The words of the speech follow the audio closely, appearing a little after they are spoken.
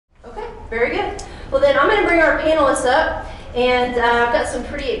very good. Well then I'm going to bring our panelists up, and I've got some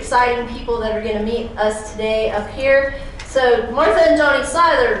pretty exciting people that are going to meet us today up here. So Martha and Johnny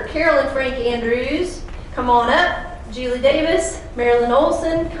Seiler, Carolyn Frank Andrews, come on up. Julie Davis, Marilyn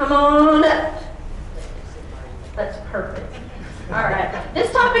Olson, come on up. That's perfect. All right.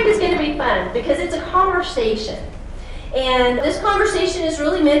 This topic is going to be fun because it's a conversation. And this conversation is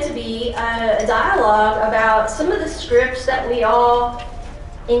really meant to be a dialogue about some of the scripts that we all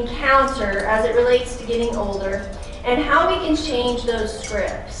encounter as it relates to getting older and how we can change those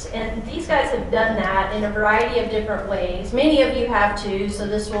scripts. And these guys have done that in a variety of different ways. Many of you have too, so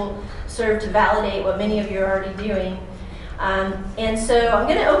this will serve to validate what many of you are already doing. And so I'm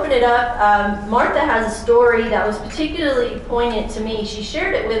going to open it up. Martha has a story that was particularly poignant to me. She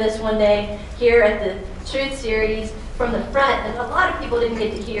shared it with us one day here at the Truth Series from the front, and a lot of people didn't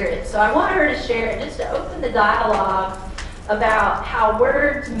get to hear it. So I want her to share it just to open the dialogue about how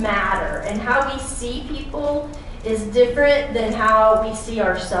words matter and how we see people is different than how we see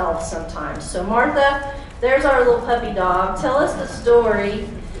ourselves sometimes. So Martha, there's our little puppy dog. Tell us the story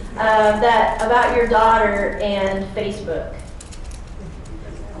about your daughter and Facebook.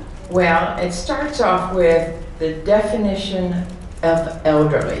 Well, it starts off with the definition of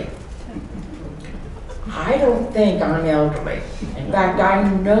elderly. I don't think I'm elderly. In fact, I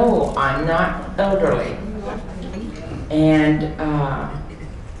know I'm not elderly. And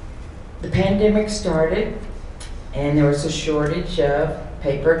the pandemic started, and there was a shortage of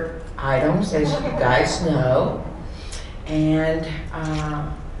paper items, as you guys know. And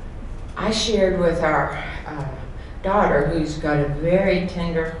I shared with our daughter, who's got a very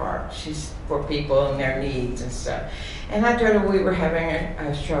tender heart. She's for people and their needs and stuff. And I told her we were having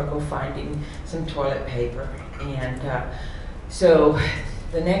a struggle finding some toilet paper. And so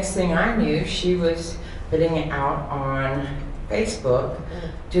the next thing I knew, she was putting it out on Facebook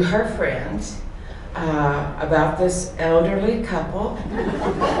to her friends about this elderly couple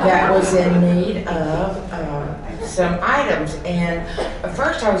that was in need of some items. And at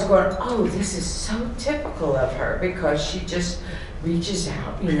first I was going, oh, this is so typical of her, because she just reaches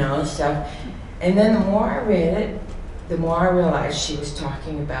out, you know, stuff. And then the more I read it, the more I realized she was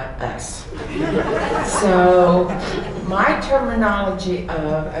talking about us. So my terminology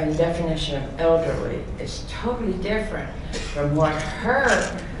of and definition of elderly is totally different from what her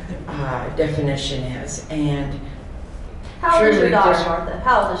definition is. And how old is your daughter, Martha?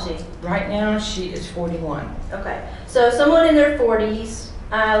 How old is she? Right now, she is 41. Okay, so someone in their 40s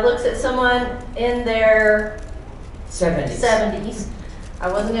looks at someone in their 70s.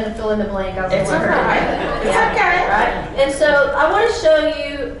 I wasn't going to fill in the blank. I was it's okay. It's okay. Right? And so I want to show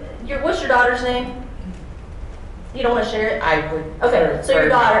you, what's your daughter's name? You don't want to share it? I would. Okay, so your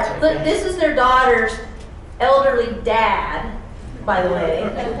daughter. Look, this is their daughter's elderly dad, by the way,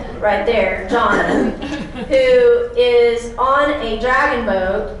 right there, John, who is on a dragon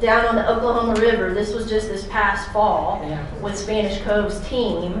boat down on the Oklahoma River. This was just this past fall with Spanish Cove's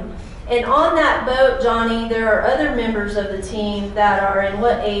team. And on that boat, Johnny, there are other members of the team that are in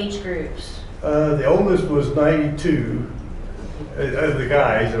what age groups? The oldest was 92 of the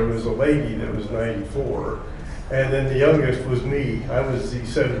guys. There was a lady that was 94. And then the youngest was me. I was the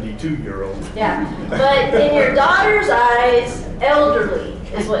 72-year-old. Yeah, but in your daughter's eyes, elderly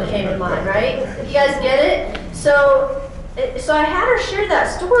is what came to mind, right? You guys get it? So I had her share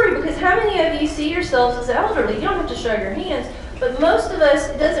that story because how many of you see yourselves as elderly? You don't have to show your hands, but most of us,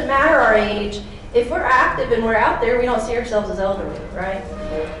 it doesn't matter our age. If we're active and we're out there, we don't see ourselves as elderly, right?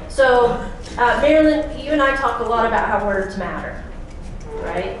 So, Marilyn, you and I talk a lot about how words matter,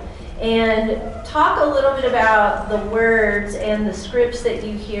 right? And talk a little bit about the words and the scripts that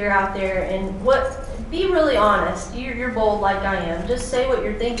you hear out there, and be really honest. You're bold like I am. Just say what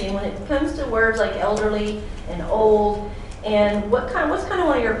you're thinking when it comes to words like elderly and old. And what's kind of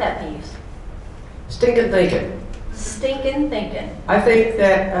one of your pet peeves? Stinking thinking. Stinking thinking. I think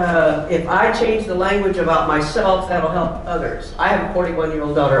that if I change the language about myself, that'll help others. I have a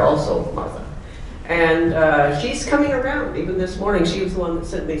 41-year-old daughter also, Martha. And she's coming around. Even this morning, she was the one that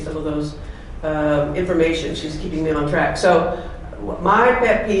sent me some of those information. She's keeping me on track. So my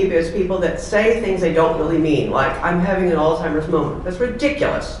pet peeve is people that say things they don't really mean, like, I'm having an Alzheimer's moment. That's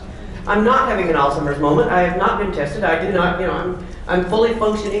ridiculous. I'm not having an Alzheimer's moment. I have not been tested. I do not, I'm fully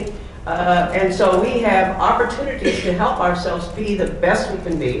functioning. And so we have opportunities to help ourselves be the best we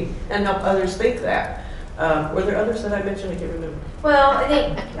can be and help others think that. Were there others that I mentioned? I can't remember. Well, I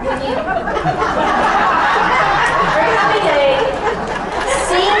think when you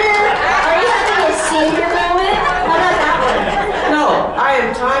are you having a senior moment? How about that one? No, I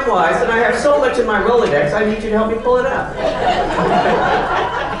am time-wise, and I have so much in my Rolodex, I need you to help me pull it up.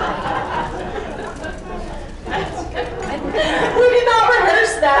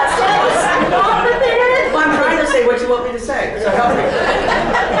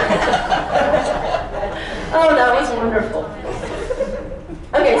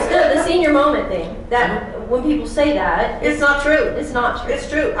 senior moment thing, that when people say that, It's not true. it's not true. It's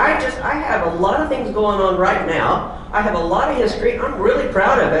true. I have a lot of things going on right now. I have a lot of history. I'm really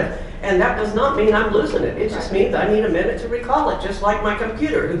proud of it. And that does not mean I'm losing it. It just means I need a minute to recall it, just like my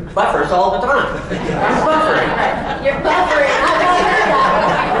computer, who buffers all the time. I'm buffering. You're buffering. I heard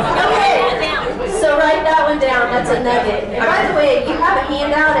that. Okay, so write that one down. That's a nugget. And by the way, you have a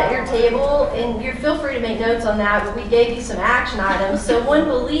handout at your table, and you feel free to make notes on that. But we gave you some action items. So one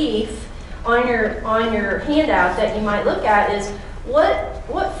belief on your handout that you might look at is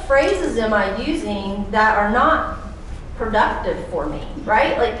what phrases am I using that are not productive for me,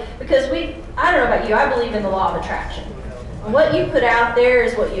 right? Like, because I don't know about you, I believe in the law of attraction. And what you put out there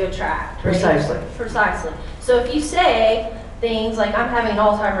is what you attract. Right? Precisely. Precisely. So if you say things like, I'm having an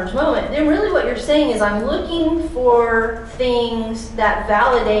Alzheimer's moment, then really what you're saying is I'm looking for things that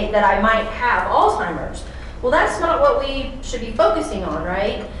validate that I might have Alzheimer's. Well, that's not what we should be focusing on,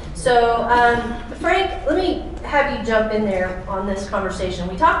 right? So, Frank, let me have you jump in there on this conversation.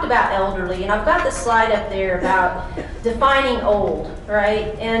 We talked about elderly, and I've got the slide up there about defining old,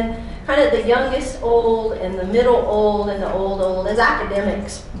 right? And kind of the youngest old, and the middle old, and the old, as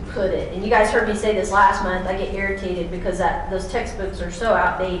academics put it. And you guys heard me say this last month. I get irritated because those textbooks are so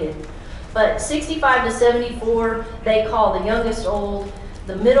outdated. But 65 to 74, they call the youngest old.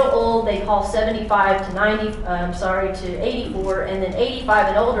 The middle old, they call 75 to 84, and then 85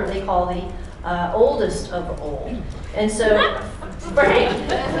 and older, they call the oldest of old. And so Frank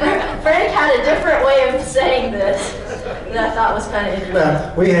had a different way of saying this that I thought was kind of interesting.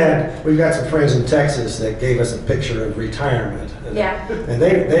 Well, we've got some friends in Texas that gave us a picture of retirement. Yeah. And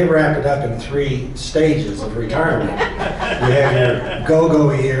they wrapped it up in 3 stages of retirement. You have your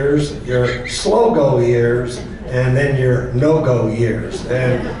go-go years, your slow-go years, and then your no-go years.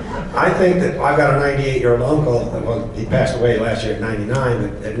 And I think that I've got a 98-year-old uncle, well, he passed away last year at 99,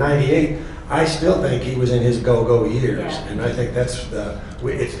 but at 98, I still think he was in his go-go years. Yeah. And I think that's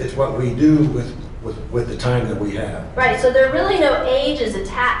it's what we do with the time that we have. Right, so there are really no ages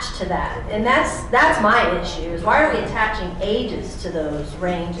attached to that. And that's my issue, is why are we attaching ages to those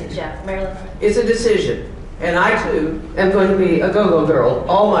ranges, Jeff? Marilyn? It's a decision. And I too am going to be a go-go girl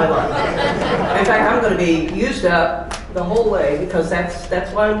all my life. In fact, I'm going to be used up the whole way because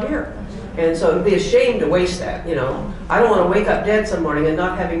that's why I'm here. And so it'd be a shame to waste that, you know. I don't want to wake up dead some morning and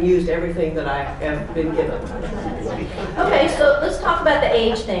not having used everything that I have been given. Okay, so let's talk about the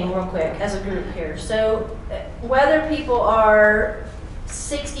age thing real quick as a group here. So whether people are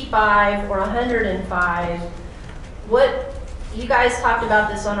 65 or 105, you guys talked about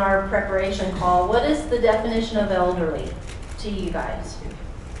this on our preparation call. What is the definition of elderly to you guys?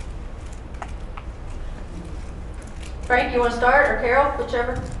 Frank, you want to start, or Carol,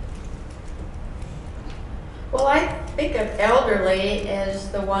 whichever? Well, I think of elderly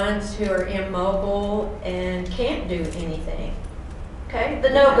as the ones who are immobile and can't do anything. Okay, the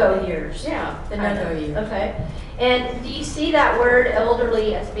no-go years. Yeah, The the no-go years. Okay. And do you see that word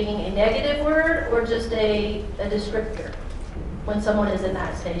elderly as being a negative word or just a descriptor when someone is in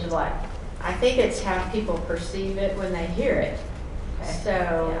that stage of life? I think it's how people perceive it when they hear it. Okay.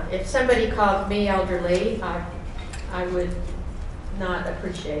 So if somebody called me elderly, I would not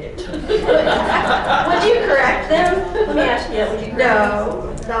appreciate it. Would you correct them? Let me ask you that. Would you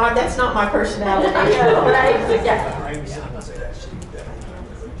correct them? No, that's not my personality. Right? Yeah.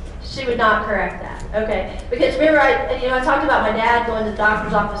 She would not correct that. Okay. Because remember, I talked about my dad going to the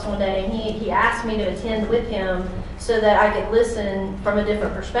doctor's office one day, and he asked me to attend with him so that I could listen from a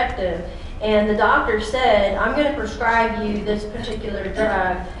different perspective. And the doctor said, I'm going to prescribe you this particular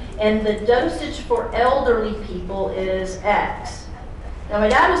drug, and the dosage for elderly people is X. Now, my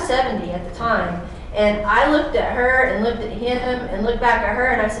dad was 70 at the time, and I looked at her and looked at him and looked back at her,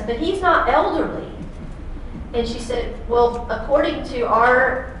 and I said, but he's not elderly. And she said, well, according to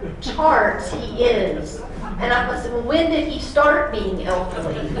our charts, he is. And I said, well, when did he start being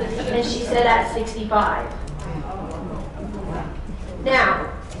elderly? And she said, at 65. Now,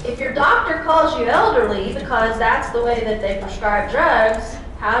 if your doctor calls you elderly because that's the way that they prescribe drugs,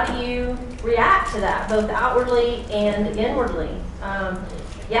 how do you react to that, both outwardly and inwardly?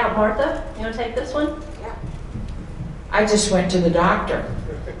 Yeah, Martha, you want to take this one? Yeah. I just went to the doctor.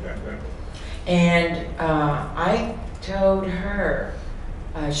 And I told her,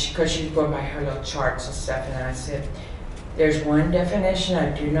 because she was going by her little charts and stuff, and I said, there's one definition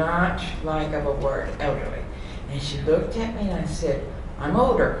I do not like of a word, elderly. And she looked at me and I said, I'm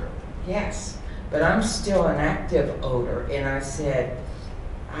older, yes, but I'm still an active older. And I said,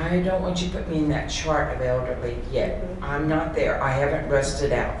 I don't want you to put me in that chart of elderly yet. I'm not there. I haven't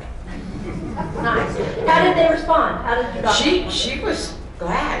rusted out. Nice. How did they respond? How did your doctor? She was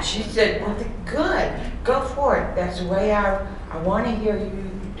glad. She said, well, good, go for it. That's the way I want to hear you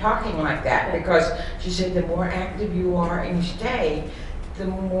talking like that, because she said the more active you are and you stay, the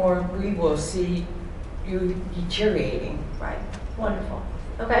more we will see you deteriorating. Right. Wonderful.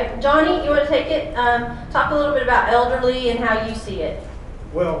 Okay, Johnny, you want to take it? Talk a little bit about elderly and how you see it.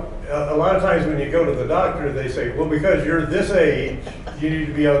 Well, a lot of times when you go to the doctor, they say, well, because you're this age, you need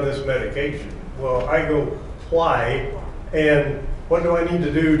to be on this medication. Well, I go, why? And what do I need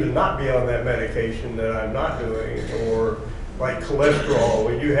to do to not be on that medication that I'm not doing? Or like cholesterol,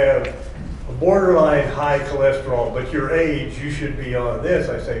 when you have a borderline high cholesterol, but your age, you should be on this.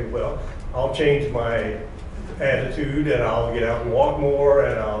 I say, well, I'll change my attitude and I'll get out and walk more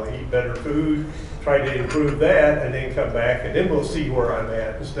and I'll eat better food, try to improve that, and then come back and then we'll see where I'm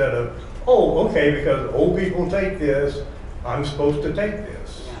at, instead of, oh, okay, because old people take this, I'm supposed to take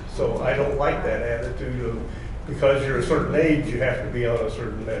this. So I don't like that attitude of, because you're a certain age, you have to be on a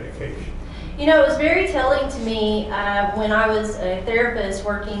certain medication. You know, it was very telling to me when I was a therapist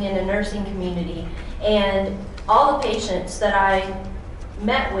working in a nursing community, and all the patients that I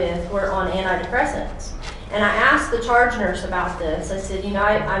met with were on antidepressants. And I asked the charge nurse about this. I said, you know,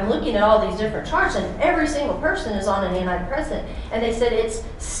 I'm looking at all these different charts and every single person is on an antidepressant. And they said it's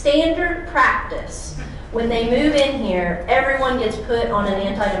standard practice. When they move in here, everyone gets put on an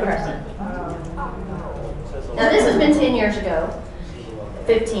antidepressant. Now this has been 10 years ago,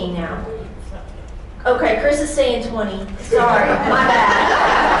 15 now. Okay, Chris is saying 20. Sorry, my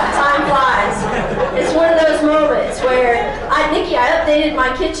bad. Time flies. It's one of those moments where, Nikki, I updated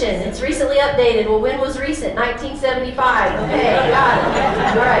my kitchen. It's recently updated. Well, when was recent? 1975. Okay, got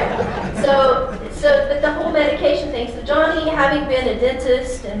it. All right. But the whole medication thing. So Johnny, having been a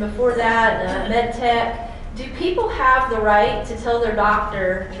dentist and before that, med tech, do people have the right to tell their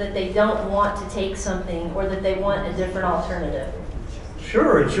doctor that they don't want to take something or that they want a different alternative?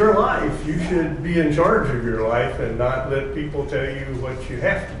 Sure, it's your life. You should be in charge of your life and not let people tell you what you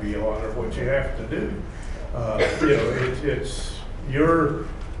have to be on or what you have to do. You know, it's your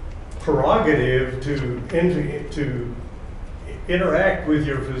prerogative to interact with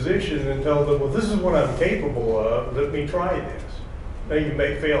your physician and tell them, well, this is what I'm capable of, let me try this. Now you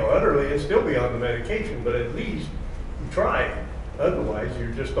may fail utterly and still be on the medication, but at least you try it. Otherwise,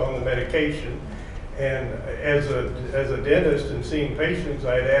 you're just on the medication. And as a dentist and seeing patients,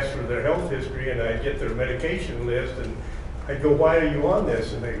 I'd ask for their health history and I'd get their medication list and I'd go, why are you on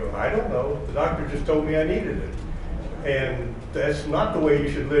this? And they go, I don't know. The doctor just told me I needed it. And that's not the way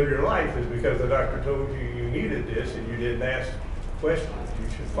you should live your life, is because the doctor told you you needed this and you didn't ask questions. You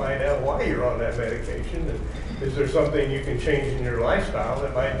should find out why you're on that medication, and is there something you can change in your lifestyle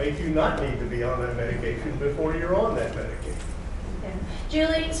that might make you not need to be on that medication before you're on that medication. Okay.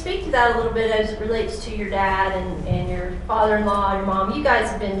 Julie, speak to that a little bit as it relates to your dad and your father-in-law, your mom. You guys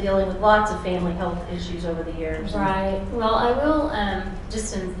have been dealing with lots of family health issues over the years. Right. Well, I will,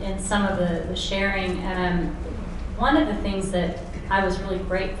 just in some of the sharing, one of the things that I was really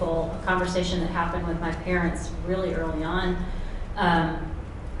grateful, a conversation that happened with my parents really early on. I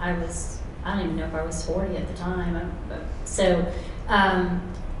don't even know if I was 40 at the time.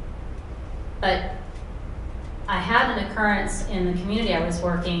 But I had an occurrence in the community I was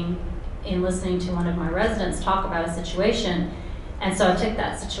working in, listening to one of my residents talk about a situation. And so I took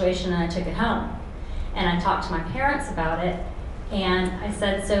that situation and I took it home. And I talked to my parents about it. And I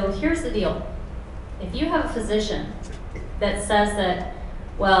said, so here's the deal. If you have a physician that says that,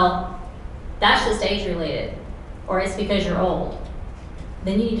 well, that's just age related, or it's because you're old,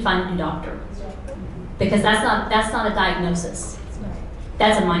 then you need to find a new doctor. Because that's not a diagnosis.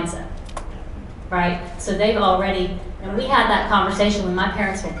 That's a mindset. Right? So they've already, and we had that conversation when my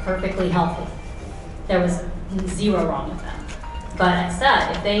parents were perfectly healthy. There was zero wrong with them. But I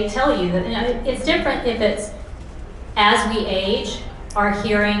said, if they tell you that, you know, it's different if it's as we age, our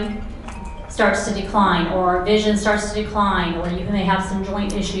hearing starts to decline, or our vision starts to decline, or you may have some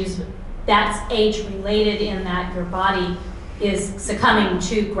joint issues. That's age related in that your body is succumbing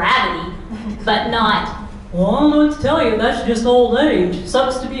to gravity, but not, well, I'm going to tell you that's just old age.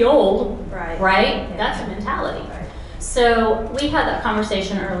 Sucks to be old. Right. Right? Yeah. That's a mentality. Right. So we had that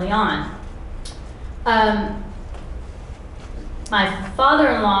conversation early on. My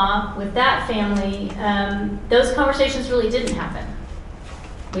father-in-law, with that family, those conversations really didn't happen.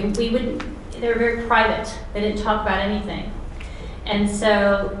 They were very private. They didn't talk about anything. And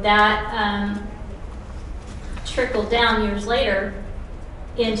so that trickled down years later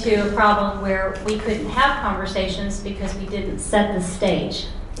into a problem where we couldn't have conversations because we didn't set the stage,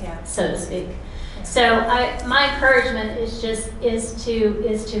 so to speak. So my encouragement is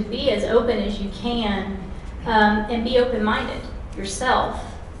to be as open as you can, and be open-minded. yourself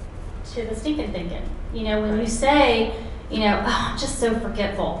to the stinking thinking. You know, when you say, you know, oh, I'm just so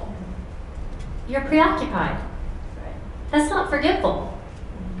forgetful, you're preoccupied. That's not forgetful.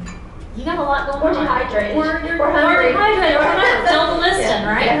 You got a lot going Or on. dehydrated. Or you're Or hungry. dehydrated, or whatever. Fill the list in,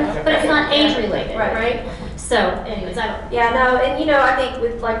 right? Yeah. But it's not age related, Right. right? So, anyways, I don't. Yeah, no, and you know, I think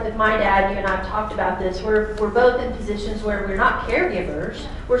with my dad, you and I have talked about this. We're both in positions where we're not caregivers,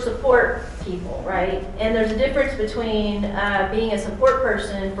 we're support people, right? And there's a difference between being a support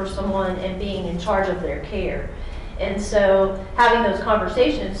person for someone and being in charge of their care. And so having those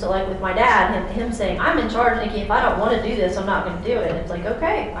conversations, so like with my dad, him saying, I'm in charge, Nikki, if I don't want to do this, I'm not going to do it. It's like,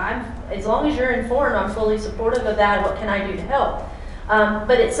 okay, as long as you're informed, I'm fully supportive of that. What can I do to help?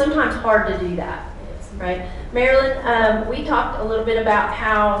 But it's sometimes hard to do that, right? Marilyn, we talked a little bit about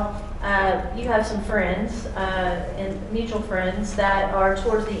how you have some friends and mutual friends that are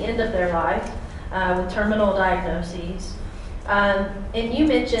towards the end of their life with terminal diagnoses. And you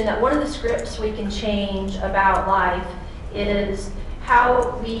mentioned that one of the scripts we can change about life is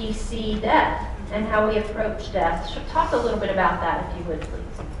how we see death and how we approach death. So talk a little bit about that, if you would, please.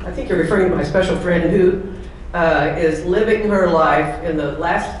 I think you're referring to my special friend who is living her life in the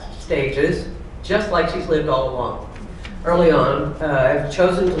last stages, just like she's lived all along. Early on, I've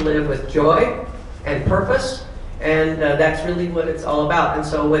chosen to live with joy and purpose, and that's really what it's all about. And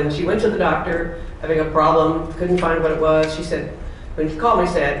so when she went to the doctor, having a problem, couldn't find what it was, she said, when she called me,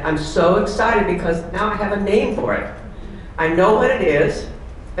 she said, I'm so excited because now I have a name for it. I know what it is.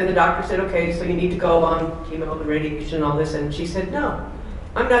 And the doctor said, okay, so you need to go on chemo and radiation and all this. And she said, no,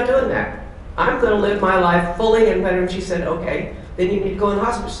 I'm not doing that. I'm going to live my life fully. And when she said, okay, then you need to go in the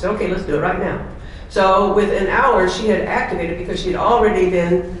hospital. She said, okay, let's do it right now. So within hours, she had activated because she had already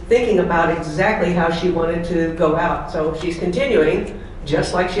been thinking about exactly how she wanted to go out. So she's continuing,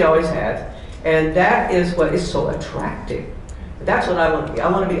 just like she always has. And that is what is so attractive. That's what I want to be. I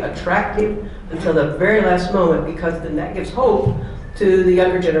want to be attractive until the very last moment, because then that gives hope to the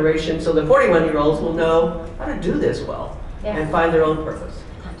younger generation. So the 41-year-olds will know how to do this well and find their own purpose.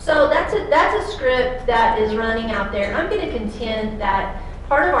 So that's a script that is running out there. I'm going to contend that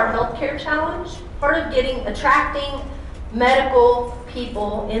part of our healthcare challenge, part of attracting medical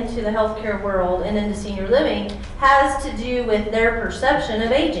people into the healthcare world and into senior living has to do with their perception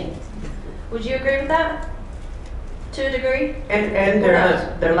of aging. Would you agree with that? To a degree? And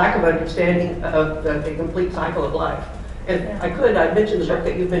their lack of understanding of the complete cycle of life. And I mentioned the book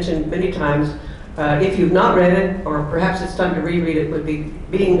that you've mentioned many times. If you've not read it, or perhaps it's time to reread it, would be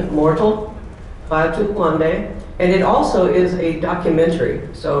Being Mortal by Atul Gawande. And it also is a documentary.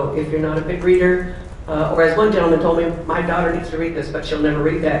 So if you're not a big reader, or as one gentleman told me, my daughter needs to read this, but she'll never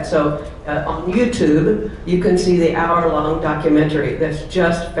read that. So on YouTube, you can see the hour-long documentary that's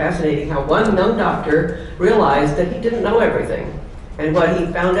just fascinating, how one young doctor realized that he didn't know everything. And what he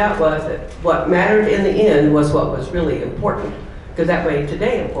found out was that what mattered in the end was what was really important, because that made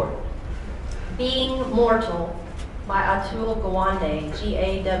today important. Being Mortal by Atul Gawande,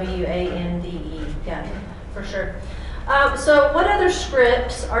 Gawande. Yeah, for sure. So what other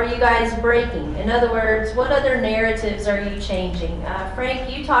scripts are you guys breaking? In other words, what other narratives are you changing? Frank,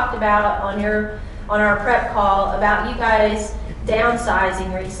 you talked about on our prep call about you guys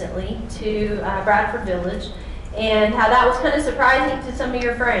downsizing recently to Bradford Village, and how that was kind of surprising to some of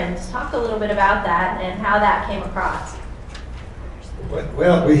your friends. Talk a little bit about that and how that came across.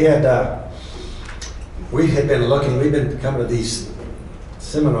 Well, we had been looking, we've been coming to these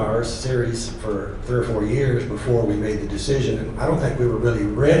series for 3 or 4 years before we made the decision. And I don't think we were really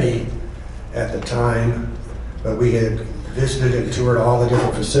ready at the time, but we had visited and toured all the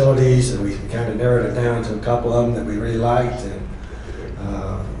different facilities, and we kind of narrowed it down to a couple of them that we really liked. And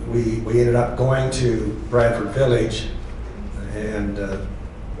we ended up going to Bradford Village and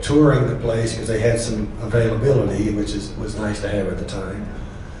touring the place because they had some availability, which was nice to have at the time.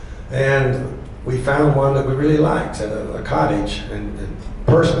 And we found one that we really liked, a cottage. And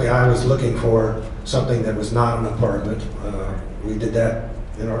personally, I was looking for something that was not an apartment. We did that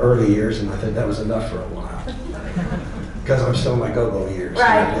in our early years, and I think that was enough for a while. Because I'm still in my go-go years.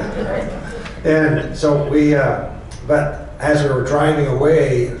 Right. And so but as we were driving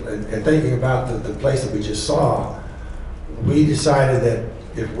away and thinking about the place that we just saw, we decided that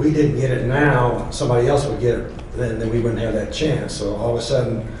if we didn't get it now, somebody else would get it, then we wouldn't have that chance. So all of a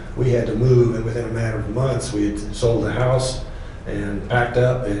sudden, we had to move, and within a matter of months, we had sold the house and packed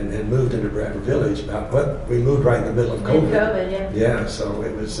up and moved into Bradford Village. We moved right in the middle of COVID. Yeah, so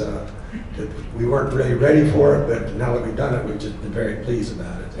it was, we weren't really ready for it, but now that we've done it, we've just been very pleased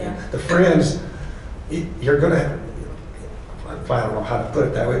about it. Yeah. The friends, you're gonna, I don't know how to put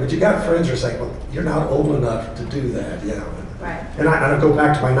it that way, but you got friends who are saying, well, you're not old enough to do that, Right. And I go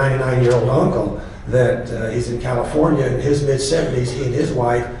back to my 99-year-old uncle that he's in California in his mid-70s. He and his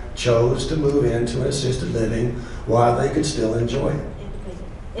wife chose to move into an assisted living while they could still enjoy it.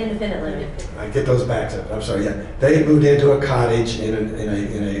 Independent living. I get those back up. I'm sorry. Yeah, they moved into a cottage in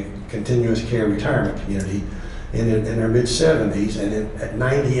a continuous care retirement community in their mid-70s, and at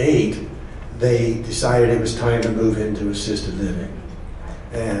 98, they decided it was time to move into assisted living.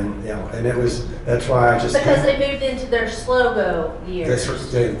 And and that's why I just Because they moved into their slow-go years.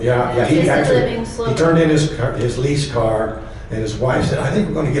 Yeah. He Assisted living, actually slow he turned in his lease car, and his wife said, "I think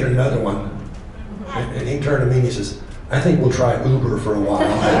we're going to get another one." And he turned to me and he says, "I think we'll try Uber for a while."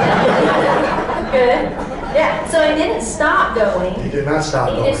 Good. Yeah, so he didn't stop going. He did not stop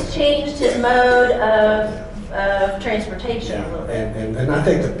He going. just changed his mode of transportation a little bit. And I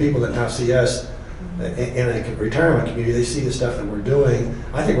think the people that now see us in a retirement community, they see the stuff that we're doing.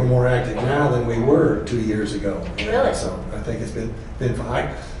 I think we're more active now than we were 2 years ago. Really? So I think it's been fine.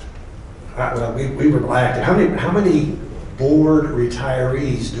 Well, we were active. How many board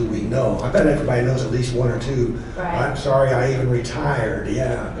retirees do we know? I bet everybody knows at least one or two. Right. I'm sorry, I even retired.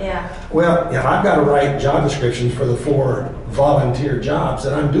 Yeah. Yeah. Well, I've got to write job descriptions for the 4 volunteer jobs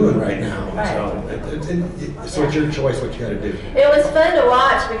that I'm doing right now. Right. So it's your choice what you got to do. It was fun to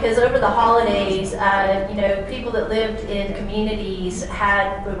watch because over the holidays, people that lived in communities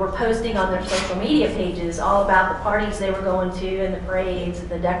were posting on their social media pages all about the parties they were going to and the parades and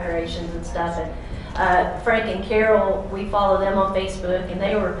the decorations and stuff. And Frank and Carol, we follow them on Facebook, and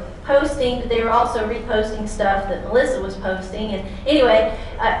they were posting, but they were also reposting stuff that Melissa was posting. And anyway,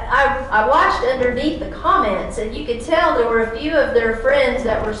 I watched underneath the comments, and you could tell there were a few of their friends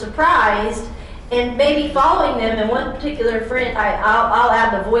that were surprised and maybe following them. And one particular friend, I'll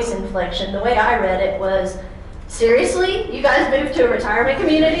add the voice inflection. The way I read it was, "Seriously? You guys moved to a retirement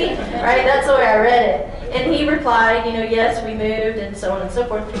community?" Right? That's the way I read it. And he replied, "Yes, we moved," and so on and so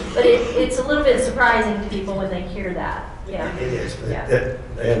forth. But it's a little bit surprising to people when they hear that. Yeah. It is. Yeah.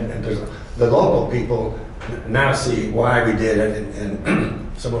 And there's the local people now see why we did it, and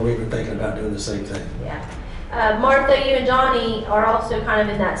some of them even thinking about doing the same thing. Yeah. Martha, you and Johnny are also kind of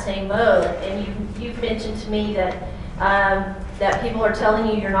in that same mode, and you've mentioned to me that that people are telling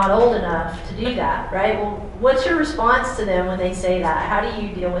you you're not old enough to do that, right? Well, what's your response to them when they say that? How do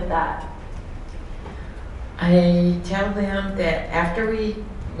you deal with that? I tell them that after we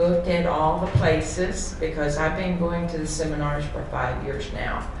looked at all the places, because I've been going to the seminars for 5 years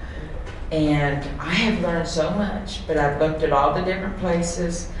now, and I have learned so much, but I've looked at all the different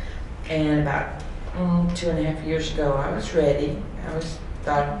places, and about 2.5 years ago, I was ready. I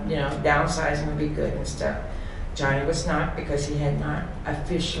thought, downsizing would be good and stuff. Johnny was not, because he had not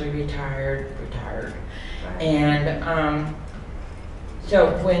officially retired. Right. And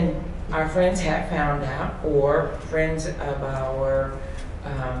so when our friends have found out, or friends of our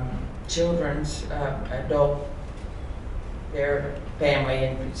children's adult, their family,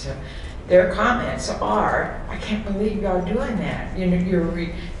 and so their comments are, "I can't believe y'all doing that.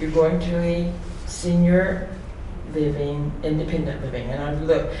 You're going to a senior living, independent living." And I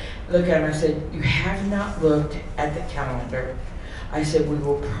look at them, I said, "You have not looked at the calendar." I said, "We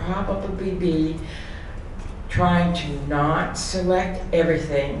will probably be trying to not select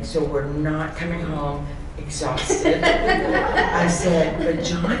everything so we're not coming home exhausted." I said, "But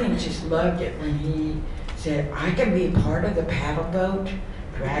Johnny just loved it when he said, I can be part of the paddle boat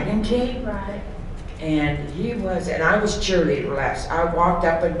dragon team." Right. And he was, and I was cheerleader last. I walked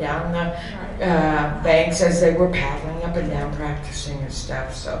up and down the banks as they were paddling up and down practicing and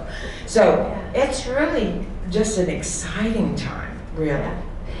stuff. So it's really just an exciting time, really. Yeah.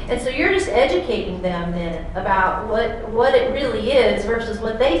 And so you're just educating them then about what it really is versus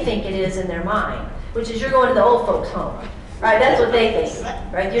what they think it is in their mind, which is you're going to the old folks' home, right? That's what they think,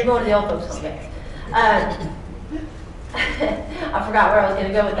 right? You're going to the old folks' home. I forgot where I was going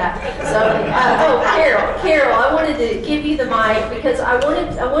to go with that. So, Carol, I wanted to give you the mic because I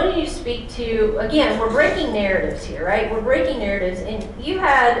wanted you to speak to, again, we're breaking narratives here, right? We're breaking narratives, and you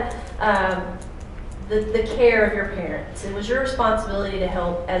had the care of your parents. It was your responsibility to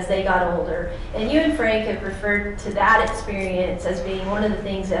help as they got older. And you and Frank have referred to that experience as being one of the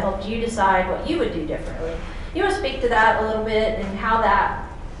things that helped you decide what you would do differently. You want to speak to that a little bit and how that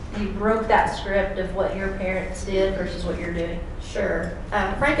you broke that script of what your parents did versus what you're doing? Sure.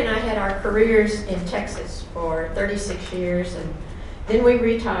 Frank and I had our careers in Texas for 36 years, and then we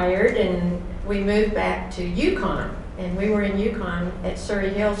retired and we moved back to Yukon. And we were in Yukon at Surrey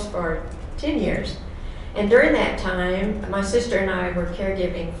Hills for 10 years. And during that time, my sister and I were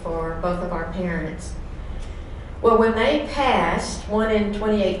caregiving for both of our parents. Well, when they passed, one in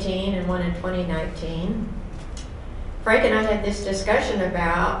 2018 and one in 2019, Frank and I had this discussion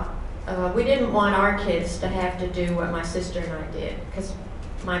about, we didn't want our kids to have to do what my sister and I did, because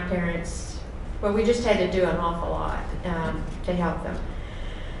my parents, well, we just had to do an awful lot to help them.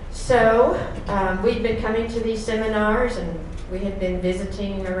 So we'd been coming to these seminars, and we had been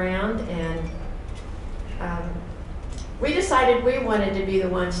visiting around, and we decided we wanted to be the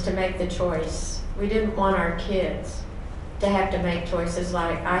ones to make the choice. We didn't want our kids to have to make choices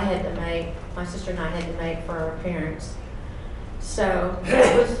like I had to make, my sister and I had to make for our parents. So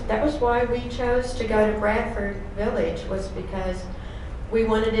that was why we chose to go to Bradford Village, was because we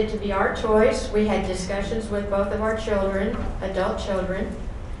wanted it to be our choice. We had discussions with both of our children, adult children,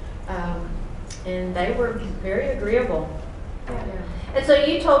 and they were very agreeable. Yeah. And so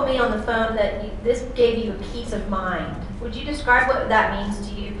you told me on the phone that this gave you a peace of mind. Would you describe what that means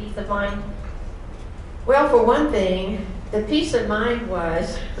to you, peace of mind? Well, for one thing, the peace of mind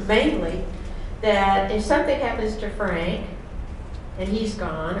was mainly that if something happens to Frank and he's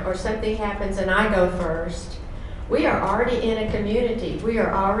gone, or something happens and I go first, we are already in a community. We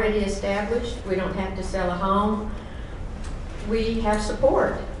are already established. We don't have to sell a home. We have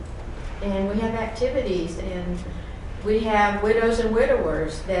support, and we have activities, and we have widows and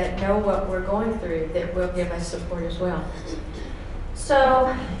widowers that know what we're going through that will give us support as well.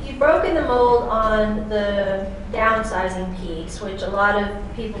 So you've broken the mold on the downsizing piece, which a lot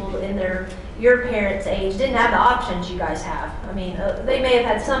of people in your parents' age didn't have the options you guys have. I mean, they may have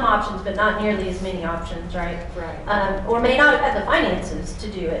had some options, but not nearly as many options, right? Right. Or may not have had the finances to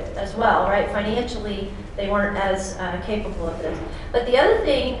do it as well, right? Financially, they weren't as capable of this. But the other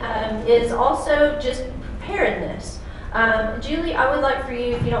thing is also just preparedness. Julie, I would like for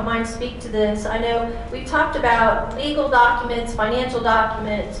you, if you don't mind, speak to this. I know we've talked about legal documents, financial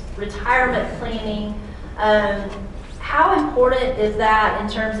documents, retirement planning. How important is that in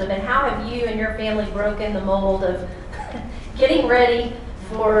terms of, and how have you and your family broken the mold of getting ready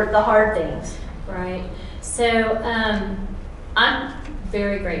for the hard things? Right. So I'm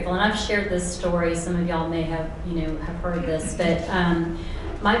very grateful, and I've shared this story. Some of y'all may have, have heard this, but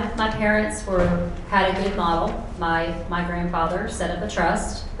my parents had a good model. My grandfather set up a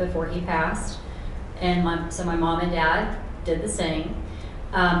trust before he passed, and so my mom and dad did the same.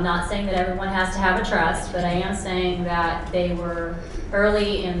 Not saying that everyone has to have a trust, but I am saying that they were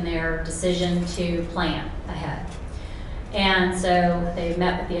early in their decision to plan ahead. And so they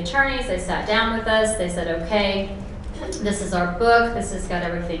met with the attorneys, they sat down with us, they said, okay, this is our book, this has got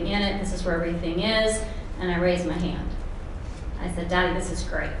everything in it, this is where everything is, and I raised my hand. I said, Daddy, this is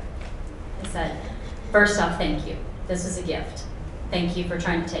great. I said, first off, thank you. This is a gift. Thank you for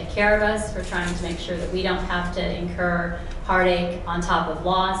trying to take care of us, for trying to make sure that we don't have to incur heartache on top of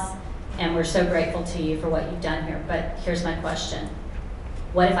loss, and we're so grateful to you for what you've done here. But here's my question.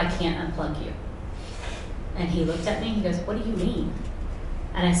 What if I can't unplug you? And he looked at me, he goes, what do you mean?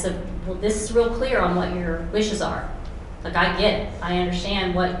 And I said, well, this is real clear on what your wishes are. Like, I get it. I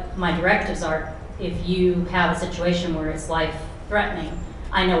understand what my directives are. If you have a situation where it's life-threatening,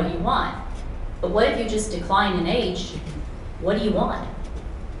 I know what you want. But what if you just decline in age? What do you want?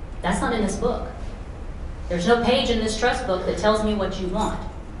 That's not in this book. There's no page in this trust book that tells me what you want.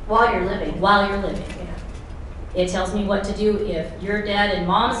 While you're living. While you're living. Yeah. It tells me what to do if you're dead and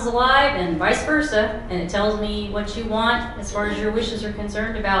mom's is alive, and vice versa. And it tells me what you want as far as your wishes are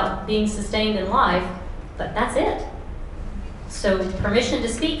concerned about being sustained in life. But that's it. So permission to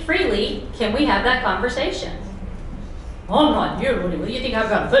speak freely, can we have that conversation? Oh, I'm not you. What do you think I've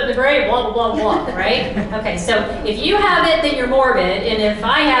got a foot in the grave? Blah, blah, blah, blah, right? Okay, so if you have it, then you're morbid. And if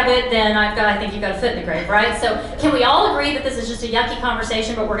I have it, then I think you've got a foot in the grave, right? So can we all agree that this is just a yucky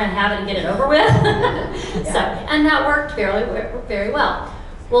conversation, but we're going to have it and get it over with? So, and that worked very well.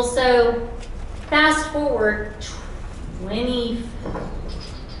 Well, so fast forward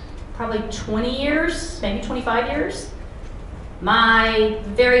probably 20 years, maybe 25 years. My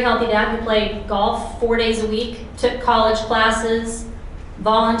very healthy dad, who played golf 4 days a week, took college classes,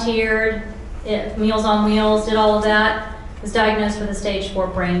 volunteered, Meals on Wheels, did all of that, was diagnosed with a stage 4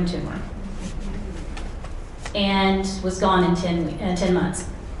 brain tumor, and was gone in 10 months.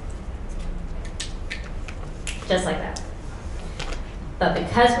 Just like that. But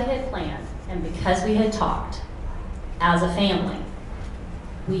because we had planned, and because we had talked as a family,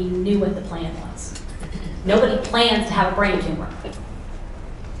 we knew what the plan was. Nobody plans to have a brain tumor.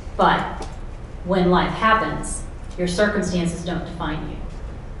 But when life happens, your circumstances don't define you.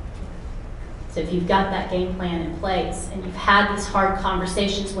 So if you've got that game plan in place, and you've had these hard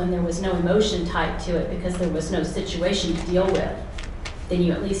conversations when there was no emotion tied to it because there was no situation to deal with, then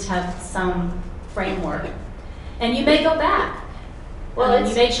you at least have some framework. And you may go back. Well, I mean,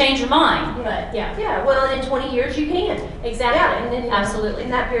 it's- you may change your mind, Yeah. but yeah, Yeah, well, in 20 years you can. exactly, Yeah, and then, absolutely.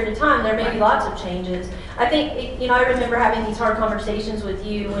 in that period of time, there may be lots of changes. I think, I remember having these hard conversations with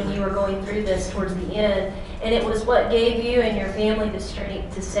you when you were going through this towards the end, and it was what gave you and your family the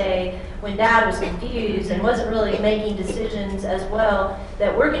strength to say, when Dad was confused and wasn't really making decisions as well,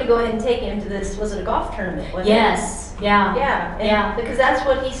 that we're going to go ahead and take him to this, was it a golf tournament? wasn't it? Yes, yeah. Yeah, and Yeah. because that's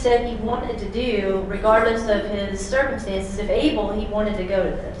what he said he wanted to do, regardless of his circumstances. If able, he wanted to go to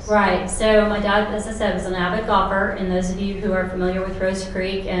this. Right. So my dad, as I said, was an avid golfer. And those of you who are familiar with Rose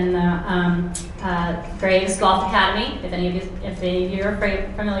Creek and the Graves Golf Academy, if any of you are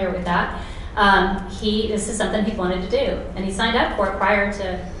familiar with that, this is something he wanted to do, and he signed up for it prior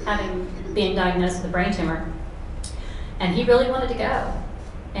to being diagnosed with a brain tumor. And he really wanted to go.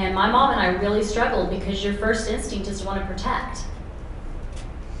 And my mom and I really struggled because your first instinct is to want to protect.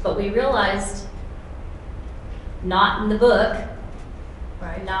 But we realized, not in the book,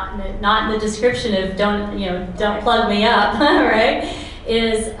 Right. not in the description of don't plug me up, right?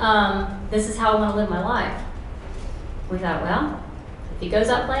 Is this is how I want to live my life. We thought, well, if he goes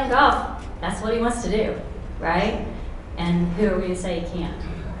out playing golf, that's what he wants to do, right? And who are we to say he can't?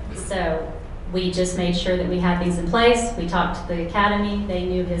 So we just made sure that we had things in place. We talked to the academy. They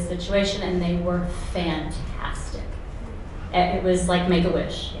knew his situation, and they were fantastic. It was like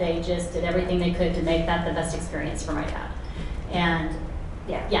Make-A-Wish. They just did everything they could to make that the best experience for my dad. And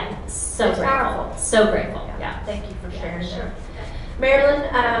yeah, so It's grateful. powerful. So grateful, yeah. Thank you for sharing sure. that. Marilyn,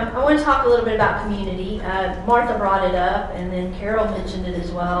 I want to talk a little bit about community. Martha brought it up, and then Carol mentioned it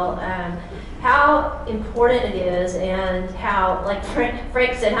as well. How important it is, and how, like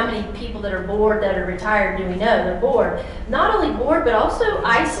Frank said, how many people that are bored, that are retired, do we know? They're bored. Not only bored, but also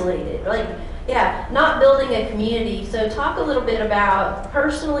isolated. Not building a community. So talk a little bit about,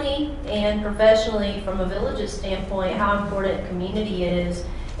 personally and professionally, from a village's standpoint, how important community is,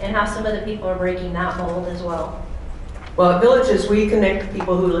 and how some of the people are breaking that mold as well. Well, at Villages, we connect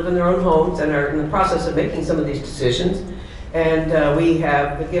people who live in their own homes and are in the process of making some of these decisions. And we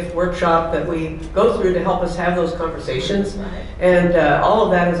have the gift workshop that we go through to help us have those conversations. And all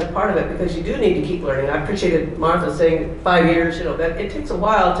of that is a part of it, because you do need to keep learning. I appreciated Martha saying 5 years, that it takes a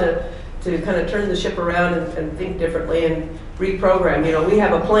while to kind of turn the ship around and think differently and reprogram. We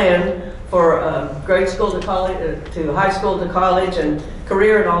have a plan for grade school to college, to high school to college, and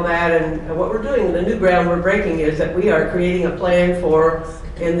career and all that. And what we're doing, the new ground we're breaking, is that we are creating a plan for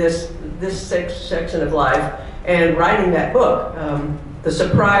in this section of life and writing that book. The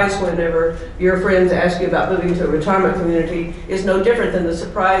surprise whenever your friends ask you about moving to a retirement community is no different than the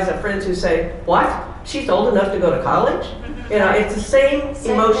surprise of friends who say, "What? She's old enough to go to college?" It's the same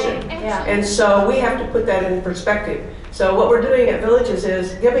emotion. Thing. Yeah. And so we have to put that in perspective. So what we're doing at Villages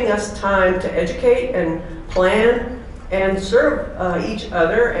is giving us time to educate and plan and serve each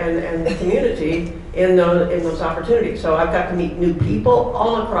other and the community in those opportunities. So I've got to meet new people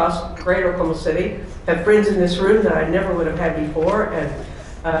all across Greater Oklahoma City, have friends in this room that I never would have had before,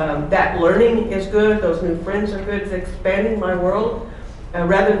 and that learning is good. Those new friends are good. It's expanding my world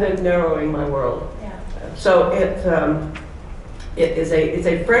rather than narrowing my world. Yeah. So it's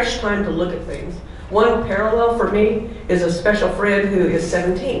a fresh time to look at things. One parallel for me is a special friend who is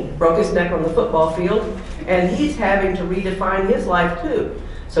 17, broke his neck on the football field, and he's having to redefine his life too.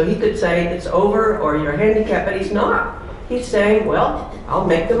 So he could say it's over or you're handicapped, but he's not. He's saying, well, I'll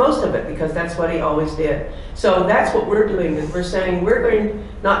make the most of it, because that's what he always did. So that's what we're doing, is we're saying we're going to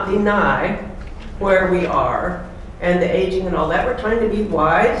not deny where we are and the aging and all that. We're trying to be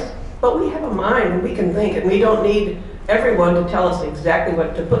wise, but we have a mind and we can think, and we don't need everyone to tell us exactly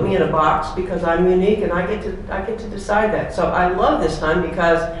what to put me in a box, because I'm unique and I get to decide that. So I love this time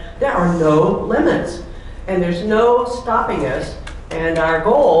because there are no limits and there's no stopping us. And our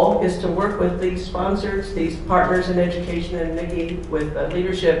goal is to work with these sponsors, these partners in education, and Nikki with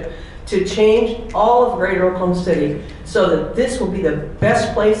leadership, to change all of Greater Oklahoma City so that this will be the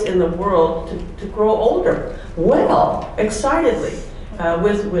best place in the world to grow older, well, excitedly,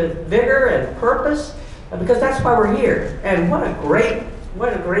 with vigor and purpose, because that's why we're here. And what a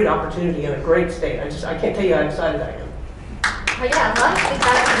great opportunity and a great state. I can't tell you how excited I am. Well, yeah, lots of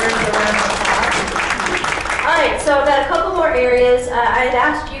exciting around the All right, so I've got a couple more areas. I had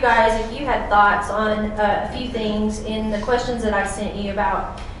asked you guys if you had thoughts on a few things in the questions that I sent you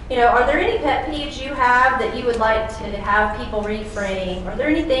about, are there any pet peeves you have that you would like to have people reframe? Are there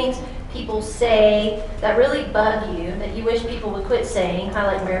any things people say that really bug you, that you wish people would quit saying? Kind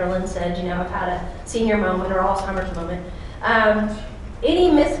of like Marilyn said, I've had a senior moment or Alzheimer's moment.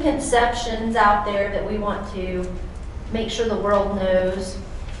 Any misconceptions out there that we want to make sure the world knows?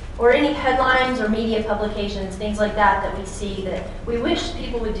 or any headlines or media publications, things like that that we see that we wish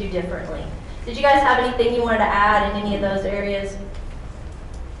people would do differently. Did you guys have anything you wanted to add in any of those areas?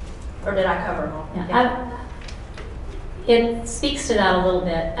 Or did I cover them all? Yeah, it speaks to that a little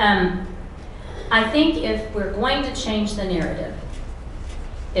bit. I think if we're going to change the narrative,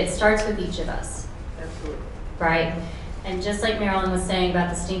 it starts with each of us, Absolutely. right? And just like Marilyn was saying about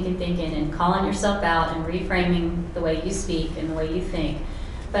the stinking thinking and calling yourself out and reframing the way you speak and the way you think.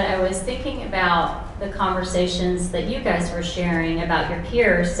 But I was thinking about the conversations that you guys were sharing about your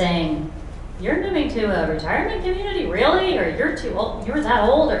peers saying, you're moving to a retirement community, really? Or you're too old, you're that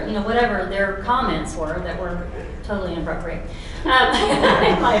old, or whatever their comments were that were totally inappropriate, in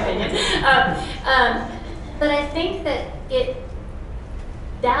my opinion. But I think that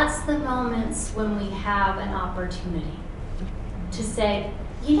that's the moments when we have an opportunity to say,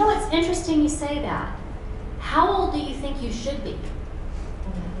 it's interesting you say that. How old do you think you should be?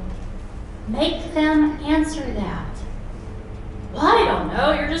 Make them answer that. Well, I don't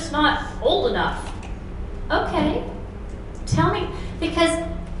know, you're just not old enough. Okay, tell me, because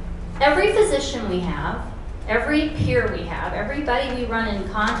every physician we have, every peer we have, everybody we run in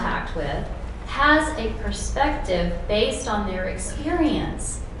contact with has a perspective based on their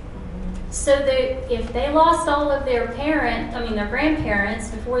experience. So that if they lost all of their their grandparents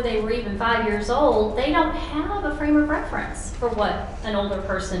before they were even 5 years old, they don't have a frame of reference for what an older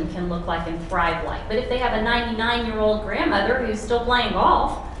person can look like and thrive like. But if they have a 99-year-old grandmother who's still playing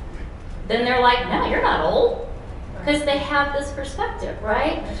golf, then they're like, no, you're not old. Because they have this perspective,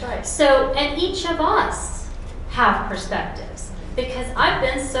 right? That's right. So, and each of us have perspectives. Because I've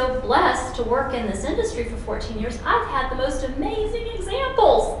been so blessed to work in this industry for 14 years, I've had the most amazing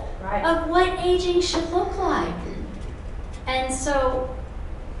examples of what aging should look like. And so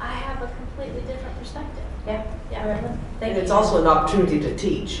I have a completely different perspective. Yeah. And it's also an opportunity to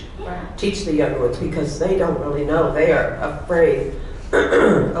teach. Teach the younger ones, because they don't really know. They are afraid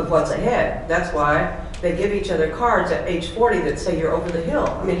of what's ahead. That's why they give each other cards at age 40 that say you're over the hill.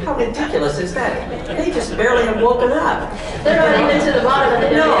 I mean, how ridiculous is that? They just barely have woken up. They're not even to the bottom of the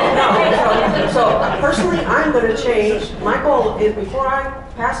hill. No. So personally, I'm going to change. My goal is, before I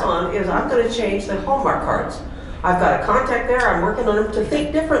pass on, is I'm going to change the Hallmark cards. I've got a contact there. I'm working on them to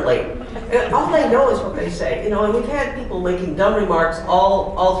think differently. And all they know is what they say, and we've had people making dumb remarks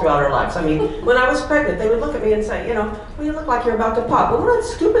all throughout our lives. I mean, when I was pregnant, they would look at me and say, well, you look like you're about to pop. Well, what a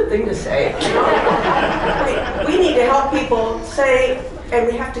stupid thing to say. We need to help people say, and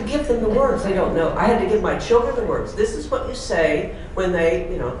we have to give them the words they don't know. I had to give my children the words. This is what you say when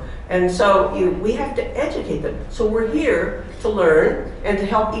they, and so we have to educate them. So we're here to learn and to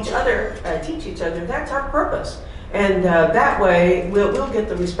help each other, teach each other. That's our purpose. And that way, we'll get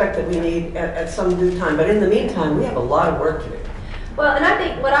the respect that we need at some due time. But in the meantime, we have a lot of work to do. Well, and I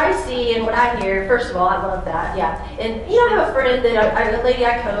think what I see and what I hear, first of all, I love that, yeah. And I have a friend that a lady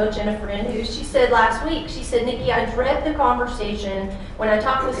I coach, and a friend who, she said last week, she said, Nikki, I dread the conversation when I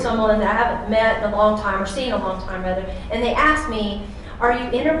talk with someone that I haven't met in a long time, or seen in a long time rather, and they ask me, are you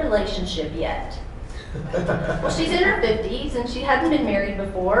in a relationship yet? Well, she's in her 50s, and she hadn't been married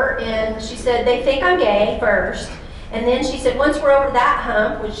before, and she said, they think I'm gay first. And then she said, once we're over that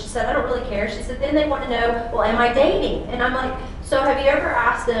hump, which she said, I don't really care, she said, then they want to know, well, am I dating? And I'm like, so have you ever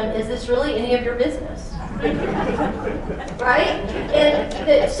asked them, is this really any of your business? Right?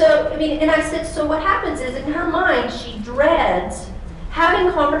 And so, and I said, so what happens is, in her mind, she dreads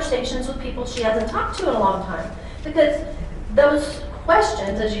having conversations with people she hasn't talked to in a long time. Because those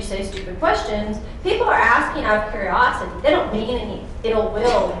questions, as you say, stupid questions, people are asking out of curiosity. They don't mean any ill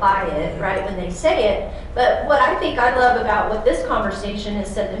will by it, right, when they say it. But what I think I love about what this conversation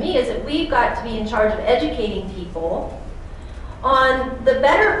has said to me is that we've got to be in charge of educating people on the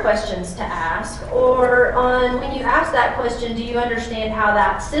better questions to ask, or on, when you ask that question, do you understand how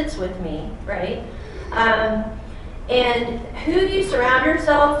that sits with me, right? And who you surround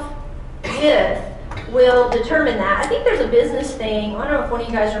yourself with will determine that. I think there's a business thing, I don't know if one of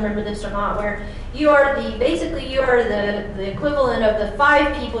you guys remember this or not, where you are the equivalent of the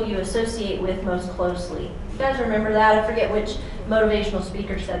 5 people you associate with most closely. You guys remember that? I forget which motivational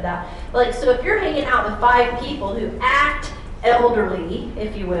speaker said that. Like, so if you're hanging out with 5 people who act elderly,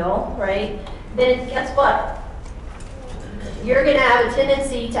 if you will, right, then guess what? You're going to have a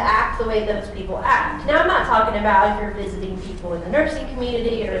tendency to act the way those people act. Now, I'm not talking about if you're visiting people in the nursing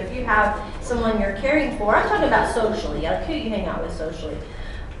community or if you have someone you're caring for. I'm talking about socially, like who you hang out with socially.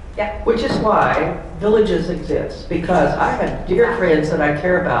 Yeah. Which is why villages exist, because I have dear friends that I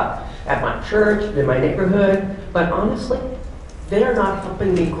care about at my church, in my neighborhood, but honestly, they're not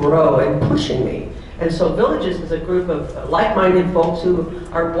helping me grow and pushing me. And so Villages is a group of like-minded folks who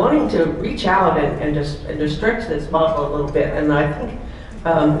are wanting to reach out and to stretch this muscle a little bit. And I think,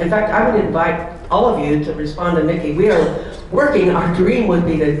 in fact, I would invite all of you to respond to Nikki. We are working, our dream would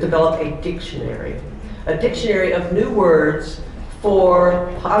be to develop a dictionary of new words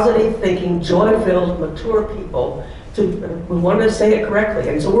for positive thinking, joy-filled, mature people we want to say it correctly.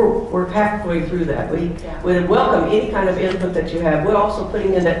 And so we're halfway through that. We would welcome any kind of input that you have. We're also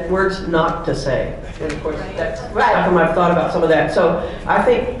putting in that words not to say. And of course, that's how come I've thought about some of that. So I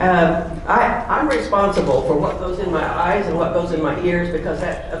think I'm responsible for what goes in my eyes and what goes in my ears because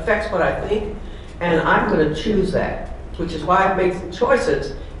that affects what I think. And I'm going to choose that, which is why I've made some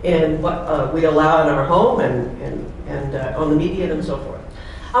choices in what we allow in our home and on the media and so forth.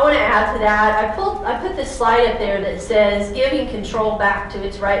 I want to add to that. I put this slide up there that says giving control back to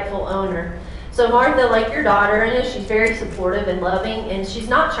its rightful owner. So Martha, like your daughter, I know she's very supportive and loving, and she's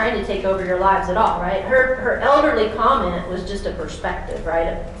not trying to take over your lives at all, right? Her elderly comment was just a perspective,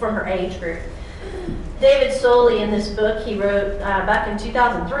 right, from her age group. David Soley, in this book he wrote back in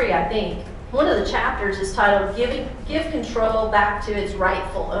 2003, I think, one of the chapters is titled Give Control Back to Its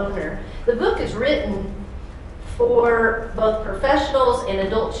Rightful Owner. The book is written for both professionals and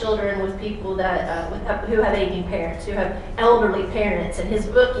adult children with people that who have aging parents, who have elderly parents, and his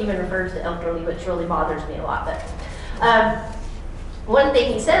book even refers to elderly, which really bothers me a lot. But one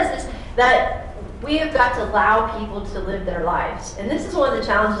thing he says is that we have got to allow people to live their lives, and this is one of the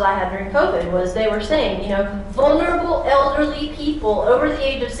challenges I had during COVID. Was they were saying, vulnerable elderly people over the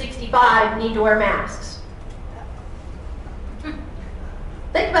age of 65 need to wear masks.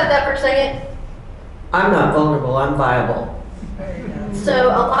 Think about that for a second. I'm not vulnerable, I'm viable. So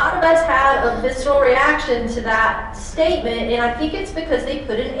a lot of us have a visceral reaction to that statement, and I think it's because they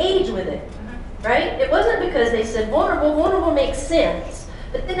put an age with it, right? It wasn't because they said vulnerable. Vulnerable makes sense,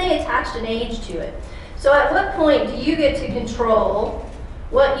 but then they attached an age to it. So at what point do you get to control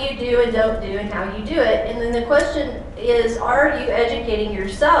what you do and don't do and how you do it? And then the question is, are you educating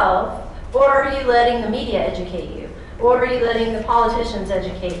yourself, or are you letting the media educate you? Or are you letting the politicians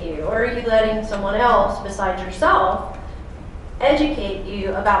educate you? Or are you letting someone else besides yourself educate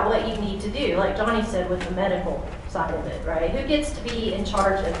you about what you need to do? Like Johnny said with the medical side of it, right? Who gets to be in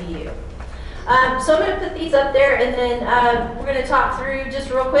charge of you? So I'm going to put these up there, and then we're going to talk through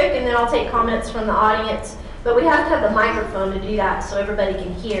just real quick, and then I'll take comments from the audience. But we have to have the microphone to do that so everybody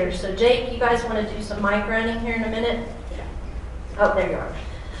can hear. So Jake, you guys want to do some mic running here in a minute? Oh, there you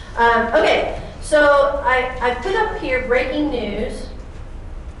are. Okay. So I put up here breaking news.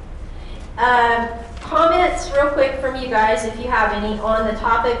 Comments real quick from you guys, if you have any, on the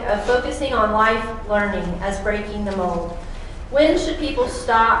topic of focusing on life learning as breaking the mold. When should people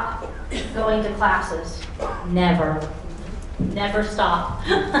stop going to classes? Never. Never stop.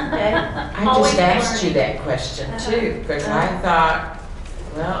 Okay. I Always just asked you learning. that question too, because I thought,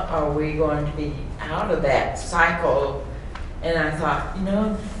 well, are we going to be out of that cycle? And I thought,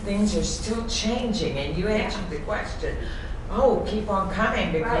 things are still changing, and you answered the question. Oh, keep on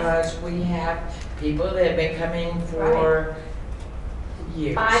coming, because we have people that have been coming for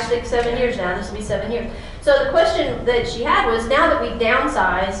years. 5, 6, 7 years now. This will be 7 years. So the question that she had was, now that we've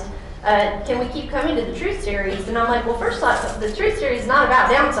downsized, can we keep coming to the Truth Series? And I'm like, well, first off, the Truth Series is not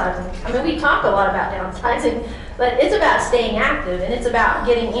about downsizing. I mean, we talk a lot about downsizing, but it's about staying active, and it's about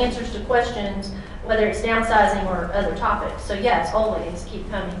getting answers to questions, whether it's downsizing or other topics. So yes, always keep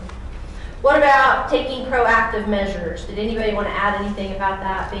coming. What about taking proactive measures? Did anybody want to add anything about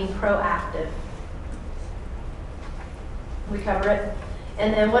that, being proactive? We cover it.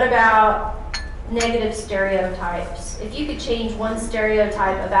 And then what about negative stereotypes? If you could change one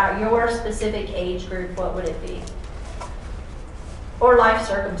stereotype about your specific age group, what would it be? Or life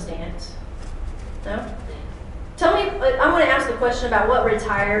circumstance? No? Tell me, I want to ask the question about what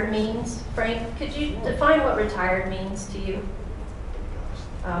retired means. Frank, could you define what retired means to you?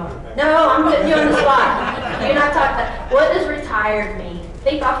 No, I'm putting you on the spot. You're not talking about, what does retired mean?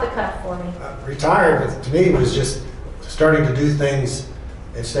 Think off the cuff for me. Retired, to me, was just starting to do things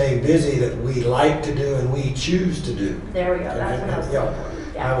and staying busy that we like to do and we choose to do. There we go, that's what I was looking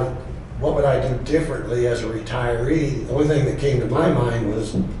for. Yeah. What would I do differently as a retiree? The only thing that came to my mind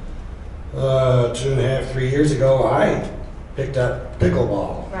was 2.5, 3 years ago, I picked up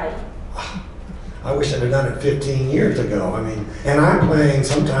pickleball. Right. I wish I'd have done it 15 years ago. I mean, and I'm playing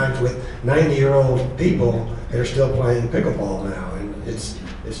sometimes with 90-year-old people that are still playing pickleball now. And it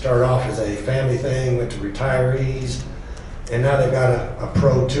started off as a family thing, went to retirees, and now they've got a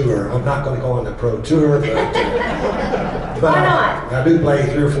pro tour. I'm not going to go on the pro tour, but Why not? I do play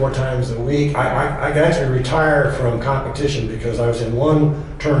 3 or 4 times a week. I could actually retire from competition because I was in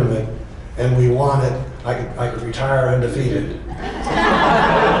one tournament and we won it, I could retire undefeated.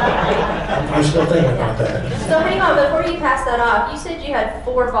 I'm still thinking about that. So hang on, before you pass that off, you said you had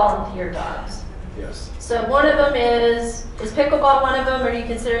 4 volunteer dogs. Yes. So one of them is pickleball one of them? Are you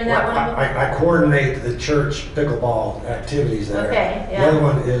considering that one of them? I coordinate the church pickleball activities there. Okay, yeah. The other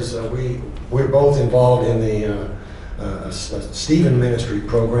one is we're both involved in the Stephen Ministry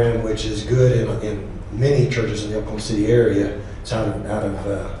program, which is good in many churches in the Oklahoma City area. It's out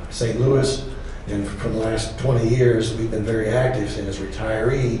of St. Louis, and for the last 20 years we've been very active. And as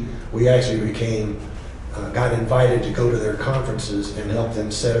retiree, we actually got invited to go to their conferences and help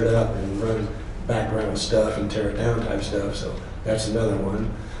them set it up and run background stuff and tear it down type stuff. So that's another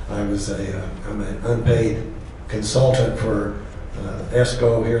one. I'm an unpaid consultant for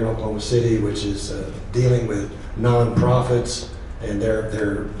ESCO here in Oklahoma City, which is dealing with nonprofits and their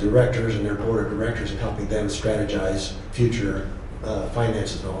directors and their board of directors and helping them strategize future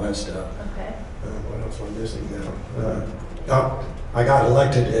finances and all that stuff. Okay. What else am I missing now? I got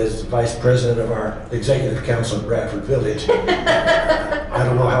elected as vice president of our executive council at Bradford Village. I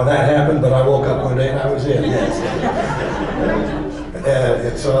don't know how that happened, but I woke up one day and I was in, yes.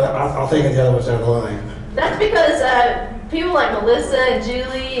 And so I'll think of the other ones down the line. That's because people like Melissa and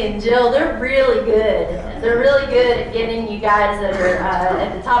Julie and Jill, they're really good. They're really good at getting you guys that are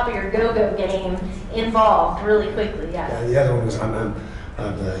at the top of your go-go game involved really quickly, yeah. The other one was I'm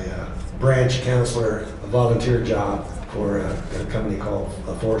the branch counselor, a volunteer job for a company called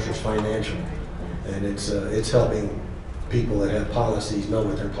Foresters Financial, and it's helping people that have policies know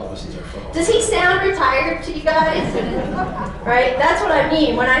what their policies are for. Does he sound retired to you guys? Right? That's what I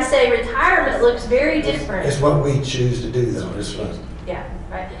mean. When I say retirement looks very different. It's what we choose to do, though. It's fun. Yeah,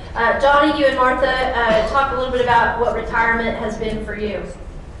 right. Johnny, you and Martha, talk a little bit about what retirement has been for you.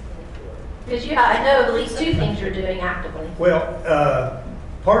 Because I know at least 2 things you're doing actively. Well,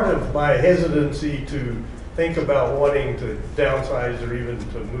 part of my hesitancy to think about wanting to downsize or even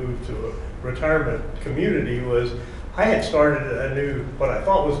to move to a retirement community was I had started what I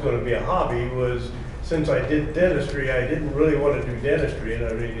thought was going to be a hobby was, since I did dentistry, I didn't really want to do dentistry, and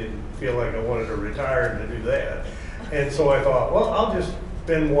I really didn't feel like I wanted to retire to do that. And so I thought, well, I'll just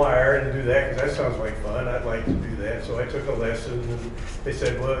bend wire and do that because that sounds like fun. I'd like to do that. So I took a lesson, and they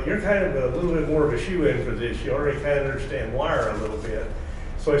said, well, you're kind of a little bit more of a shoe-in for this. You already kind of understand wire a little bit.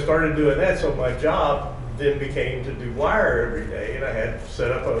 So I started doing that. So my job then became to do wire every day, and I had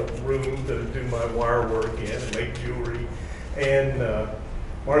set up a room to do my wire work in and make jewelry. And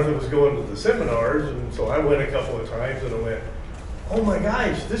Martha was going to the seminars, and so I went a couple of times, and I went, oh my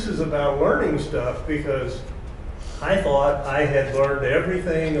gosh, this is about learning stuff, because I thought I had learned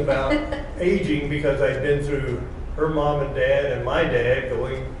everything about aging because I'd been through her mom and dad and my dad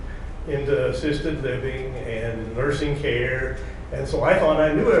going into assisted living and nursing care. And so I thought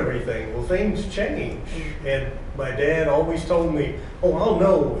I knew everything. Well, things change. And my dad always told me, oh, I'll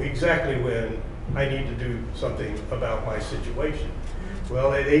know exactly when I need to do something about my situation.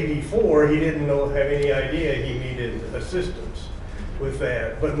 Well, at 84, he didn't have any idea he needed assistance with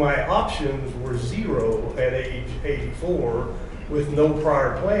that. But my options were 0 at age 84 with no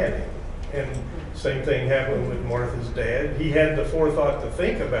prior planning. And same thing happened with Martha's dad. He had the forethought to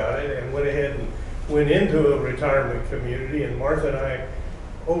think about it and went ahead and went into a retirement community, and Martha and I,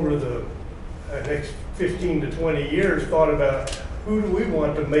 over the next 15 to 20 years, thought about who do we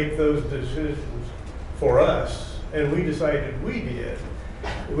want to make those decisions for us, and we decided we did.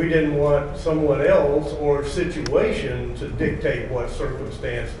 We didn't want someone else or situation to dictate what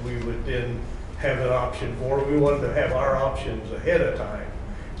circumstance we would then have an option for. We wanted to have our options ahead of time,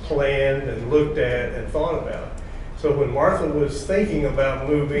 planned and looked at and thought about. So when Martha was thinking about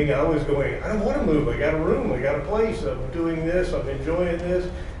moving, I was going, I don't want to move. I got a room, I got a place, I'm doing this, I'm enjoying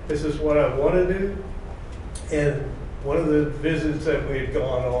this. This is what I want to do. And one of the visits that we had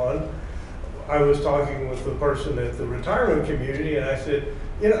gone on, I was talking with the person at the retirement community, and I said,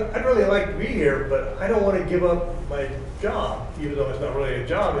 I'd really like to be here, but I don't want to give up my job, even though it's not really a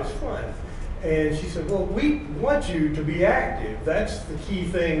job, it's fun. And she said, well, we want you to be active. That's the key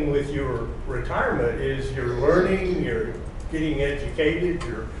thing with your retirement is you're learning, you're getting educated,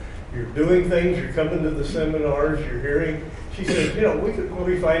 you're doing things, you're coming to the seminars, you're hearing. She said, we could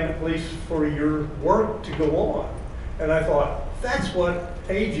probably find a place for your work to go on. And I thought, that's what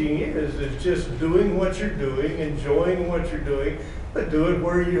aging is just doing what you're doing, enjoying what you're doing, but do it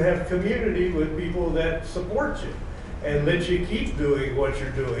where you have community with people that support you and let you keep doing what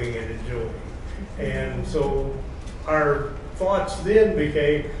you're doing and enjoying. And so our thoughts then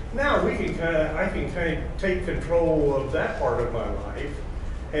became, now I can kind of take control of that part of my life,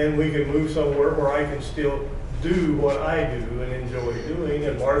 and we can move somewhere where I can still do what I do and enjoy doing,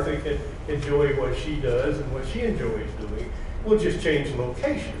 and Martha can enjoy what she does and what she enjoys doing. We'll just change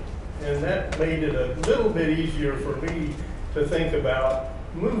location. And that made it a little bit easier for me to think about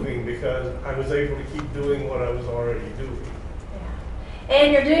moving, because I was able to keep doing what I was already doing. Yeah.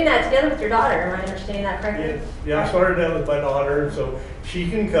 And you're doing that together with your daughter, am I understanding that correctly? Yeah, I started out with my daughter, so she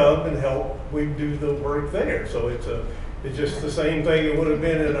can come and help. We do the work there. So it's just the same thing it would have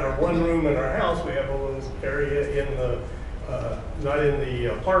been in our one room in our house. We have a little area in the, not in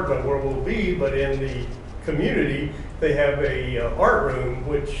the apartment where we'll be, but in the community. They have a art room,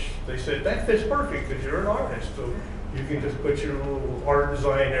 which they said that fits perfect because you're an artist. So you can just put your little art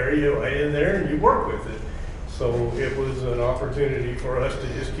design area right in there and you work with it. So it was an opportunity for us to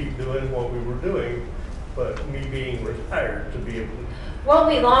just keep doing what we were doing, but me being retired to be able to. Won't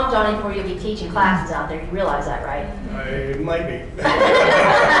be long, Johnny, before you'll be teaching classes out there. You realize that, right? I might be. Right,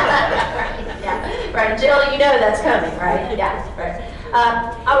 yeah, right. Jill, you know that's coming, right? Yeah, right.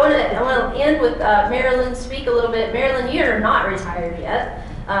 I want to end with Marilyn. Speak a little bit. Marilyn, you're not retired yet,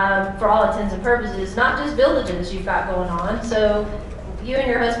 for all intents and purposes. Not just villages you've got going on. So you and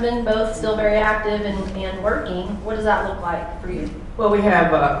your husband both still very active and working. What does that look like for you? Well, we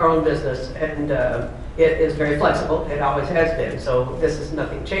have our own business, and it is very flexible. It always has been. So this is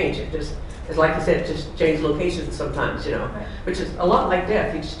nothing changed. It just, it's like you said, just change locations sometimes, you know, Right. which is a lot like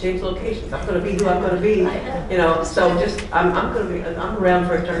death. You just change locations. I'm going to be who I'm going to be, you know. So just, I'm going to be, I'm around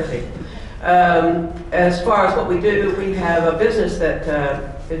for eternity. As far as what we do, we have a business that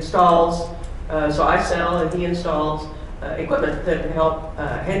installs. So I sell and he installs equipment that help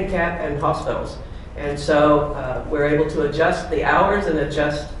handicap and hospitals. And so we're able to adjust the hours and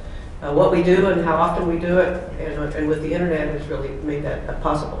adjust what we do and how often we do it, and with the internet has really made that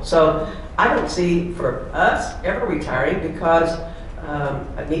possible. So I don't see for us ever retiring, because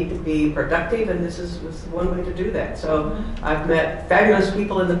I need to be productive, and this is one way to do that. So I've met fabulous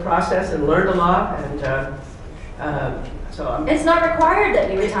people in the process and learned a lot, and so It's not required that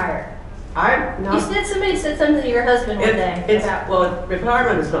you retire. I'm not. Somebody said something to your husband one day about. Well,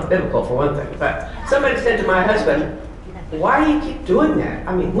 retirement is not biblical for one thing, but somebody said to my husband, "Why do you keep doing that?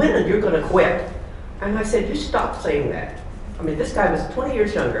 I mean, when are you going to quit?" And I said, "You stop saying that." I mean, this guy was 20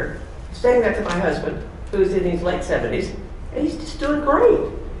 years younger, saying that to my husband, who's in his late 70s, and he's just doing great.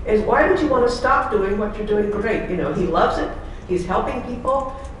 Is why would you want to stop doing what you're doing great? You know, he loves it. He's helping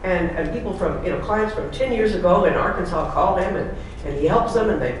people, and people from, you know, clients from 10 years ago in Arkansas call him, and he helps them,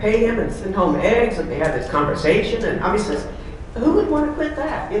 and they pay him and send home eggs, and they have this conversation, and I mean, says, who would want to quit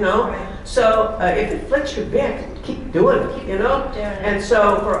that, you know? Right. So if it flicks your bit, keep doing it, you know? Keep doing it. And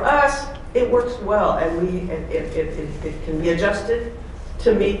so for us, it works well, and it can be adjusted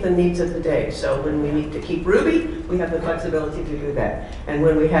to meet the needs of the day. So when we need to keep Ruby, we have the flexibility to do that. And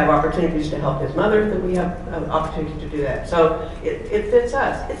when we have opportunities to help his mother, then we have an opportunity to do that. So it fits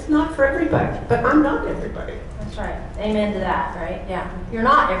us. It's not for everybody, but I'm not everybody. That's right. Amen to that, right? Yeah. You're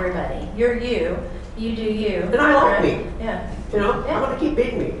not everybody. You're you. You do you. And I like right? me. Yeah. You know, Yeah. I want to keep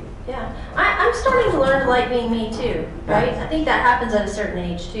being me. Yeah. I'm starting to learn to like being me too, right? I think that happens at a certain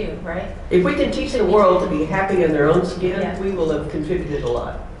age too, right? If we can teach the world to be happy in their own skin, Yeah. we will have contributed a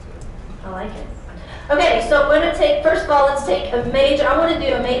lot. I like it. Okay, so we're going to take, first of all, let's take a major, I want to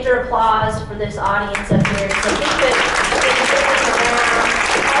do a major applause for this audience up here. So we could turn this around.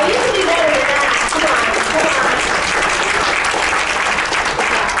 Oh, you can do better than that. Come on, come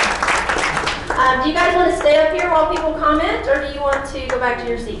on. Do you guys want to stay up here while people comment, or do you want to go back to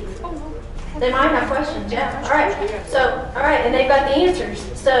your seats? They might have questions, yeah. All right. So, all right, and they've got the answers.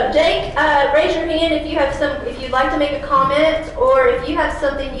 So, Jake, raise your hand if you have if you'd like to make a comment, or if you have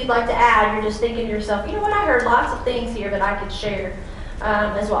something you'd like to add. You're just thinking to yourself, you know what? I heard lots of things here that I could share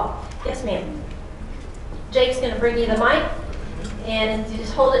as well. Yes, ma'am. Jake's going to bring you the mic, and you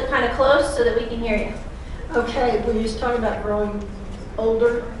just hold it kind of close so that we can hear you. Okay, when you was talking about growing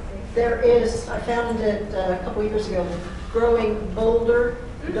older, there is, I found it a couple years ago,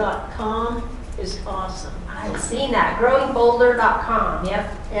 growingbolder.com is awesome. I've seen that, growingbolder.com, yep.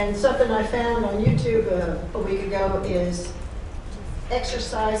 And something I found on YouTube a week ago is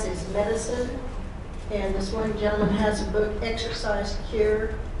exercise is medicine. And this one gentleman has a book, Exercise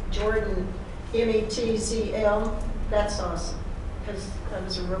Cure, Jordan, METZL. That's awesome, because I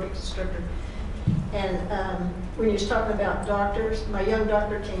was a aerobic instructor. And when you was talking about doctors, my young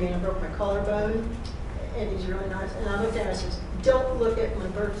doctor came in and broke my collarbone, and he's really nice. And I looked at him and I says, don't look at my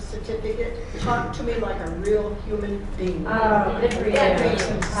birth certificate. Talk to me like a real human being. Oh, good for you. That makes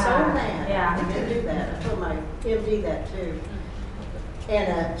him so mad. Yeah. I didn't do that. I told my MD that too.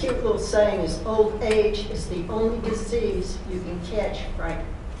 And a cute little saying is, old age is the only disease you can catch right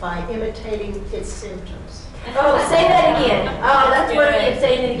by imitating its symptoms. Oh, say that again. Oh, that's worthy of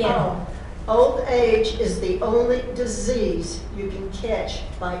saying it again. Oh, old age is the only disease you can catch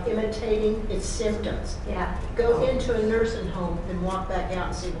by imitating its symptoms. Yeah, Go into a nursing home and walk back out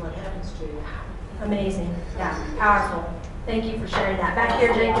and see what happens to you. amazing. Yeah, powerful. Thank you for sharing that. Back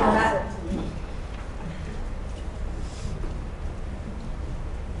here, Jake. on that.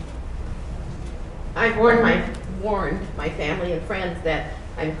 I've warned my family and friends that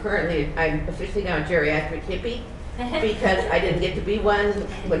I'm officially now a geriatric hippie because I didn't get to be one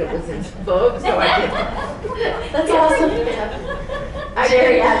when it was in vogue, so I did. That's awesome.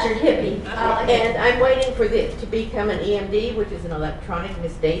 Geriatric hippie. And I'm waiting for it to become an EMD, which is an electronic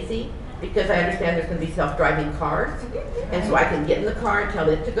Miss Daisy, because I understand there's going to be self-driving cars, and so I can get in the car and tell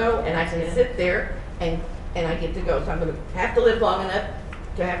it to go, and I can sit there and I get to go. So I'm going to have to live long enough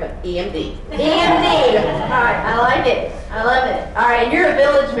to have an EMD. EMD. All right, I like it. I love it. All right, and you're a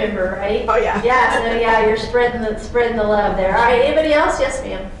village member, right? Oh, yeah. Yeah, so yeah, you're spreading the love there. All right, anybody else? Yes,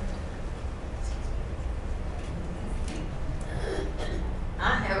 ma'am.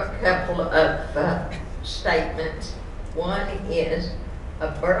 I have a couple of statements. One is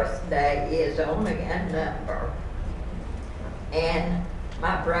a birthday is only a number, and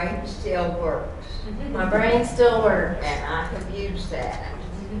my brain still works, My brain still works. and I have used that.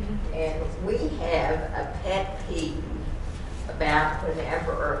 And we have a pet peeve about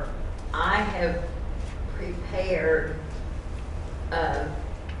whenever I have prepared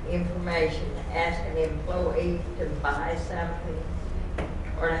information to ask an employee to buy something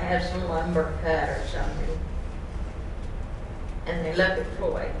or to have some lumber cut or something, and they look at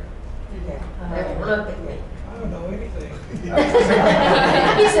Floyd. They won't look at me. I don't know anything. He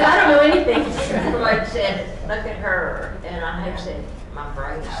said, I don't know anything. Floyd said, look at her, and I have said, my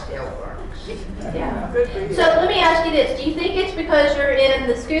brain still works. Yeah. So let me ask you this. Do you think it's because you're in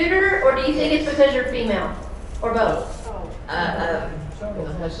the scooter, or do you think it's because you're female? Or both?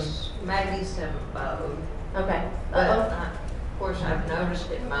 Maybe some both, Okay. but Uh-oh. of course I've noticed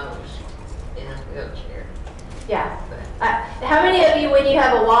it most in a wheelchair. Yeah. But How many of you, when you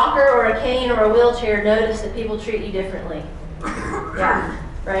have a walker or a cane or a wheelchair, notice that people treat you differently? Yeah,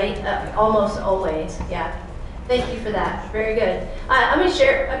 right? Almost always, yeah. Thank you for that. Very good. Let me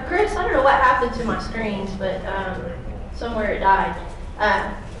share. Chris, I don't know what happened to my screens, but somewhere it died.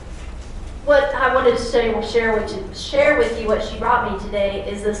 What I wanted to share with you what she brought me today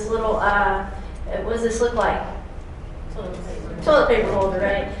is this little, what does this look like? Toilet paper holder,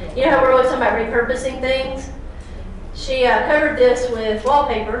 right? You know how we're always talking about repurposing things? She covered this with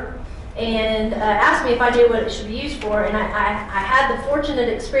wallpaper and asked me if I knew what it should be used for, and I had the fortunate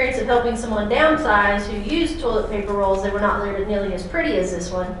experience of helping someone downsize who used toilet paper rolls that were not nearly as pretty as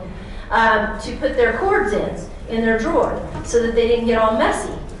this one, to put their cords in their drawer so that they didn't get all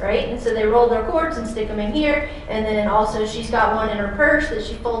messy, right? And so they roll their cords and stick them in here, and then also she's got one in her purse that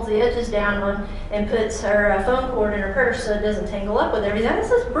she folds the edges down on and puts her phone cord in her purse so it doesn't tangle up with everything.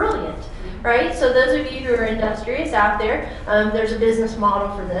 This is brilliant. Right, so those of you who are industrious out there, there's a business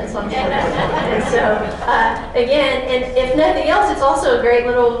model for this, I'm sure. And so, again, and if nothing else, it's also a great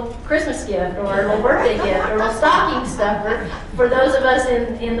little Christmas gift or a little birthday gift or a little stocking stuffer for those of us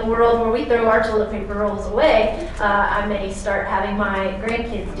in the world where we throw our toilet paper rolls away. I may start having my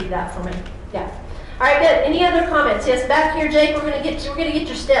grandkids do that for me. Yeah. All right, good. Any other comments? Yes, back here, Jake. We're gonna get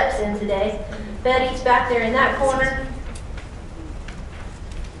your steps in today. Betty's back there in that corner.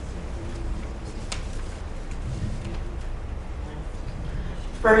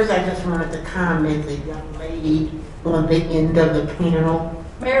 First, I just wanted to comment the young lady on the end of the panel.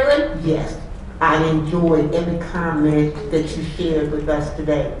 Marilyn? Yes, I enjoyed every comment that you shared with us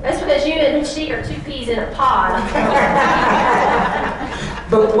today. That's because you and she are two peas in a pod.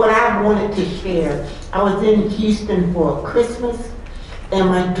 But what I wanted to share, I was in Houston for Christmas, and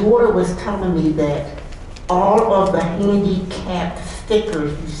my daughter was telling me that all of the handicapped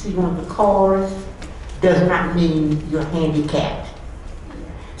stickers you see on the cars does not mean you're handicapped.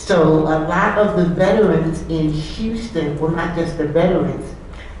 So a lot of the veterans in Houston, well, not just the veterans,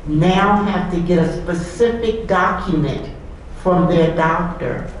 now have to get a specific document from their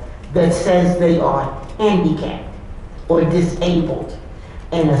doctor that says they are handicapped or disabled.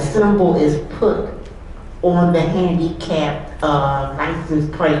 And a symbol is put on the handicap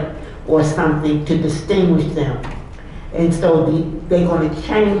license plate or something to distinguish them. And so they're going to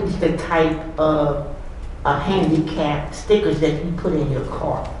change the type of handicap stickers that you put in your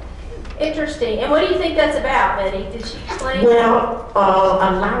car. Interesting. And what do you think that's about, Betty? Did she explain? Well,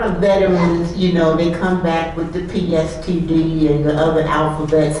 a lot of veterans, you know, they come back with the PSTD and the other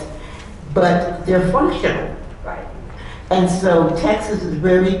alphabets, but they're functional. Right. And so Texas is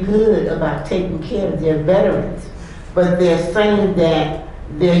very good about taking care of their veterans. But they're saying that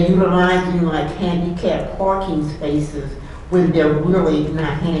they're utilizing like handicapped parking spaces when they're really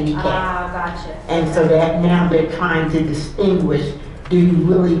not handicapped. Ah, gotcha. And so that now they're trying to distinguish, do you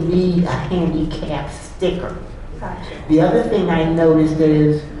really need a handicap sticker? Gotcha. The other thing I noticed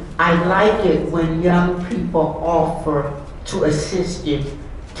is, I like it when young people offer to assist you,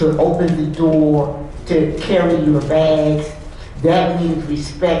 to open the door, to carry your bags. That means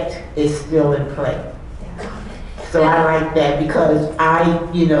respect is still in play. So I like that because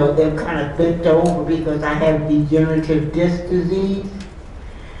they're kind of bent over because I have degenerative disc disease,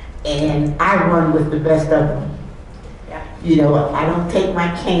 and I run with the best of them. Yeah. I don't take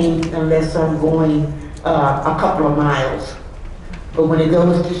my cane unless I'm going a couple of miles. But when it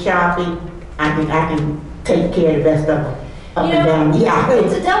goes to shopping, I can take care of the best of them. Up and down. Yeah.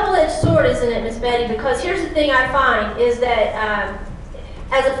 It's a double-edged sword, isn't it, Miss Betty? Because here's the thing I find is that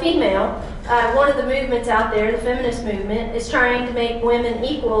as a female, one of the movements out there, the feminist movement, is trying to make women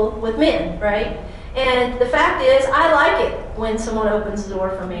equal with men, right? And the fact is, I like it when someone opens the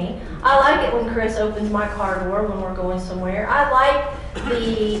door for me. I like it when Chris opens my car door when we're going somewhere. I like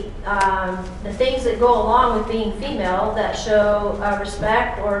the things that go along with being female that show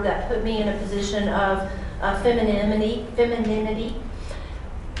respect or that put me in a position of femininity.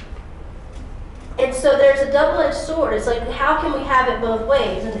 And so there's a double-edged sword. It's like, how can we have it both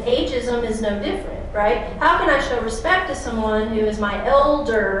ways? And ageism is no different, right? How can I show respect to someone who is my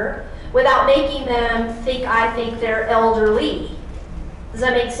elder without making them think I think they're elderly? Does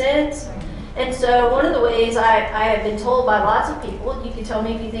that make sense? And so one of the ways I have been told by lots of people, you can tell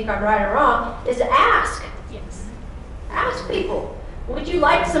me if you think I'm right or wrong, is to ask. Yes. Ask people, would you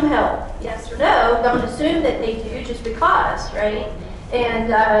like some help? Yes or no. Don't assume that they do just because, right?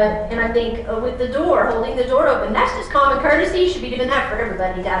 And I think with the door, holding the door open, that's just common courtesy. You should be doing that for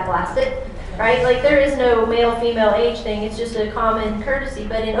everybody, Dad blast it, right? Like there is no male-female age thing. It's just a common courtesy.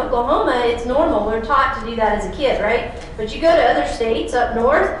 But in Oklahoma, it's normal. We're taught to do that as a kid, right? But you go to other states up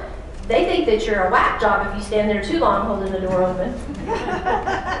north, they think that you're a whack job if you stand there too long holding the door open.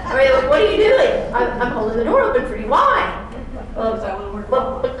 I mean, like, what are you doing? I'm holding the door open for you. Why?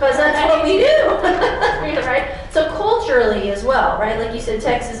 Well, because that's what we do, right? So culturally as well, right? Like you said,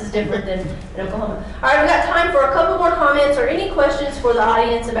 Texas is different than Oklahoma. All right, we've got time for a couple more comments or any questions for the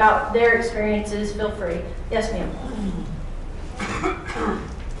audience about their experiences. Feel free. Yes, ma'am.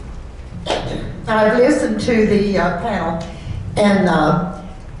 I've listened to the panel, and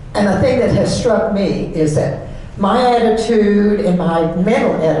the thing that has struck me is that my attitude and my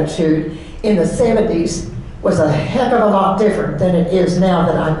mental attitude in the 70s was a heck of a lot different than it is now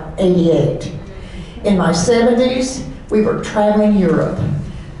that I'm 88. In my 70s, we were traveling Europe.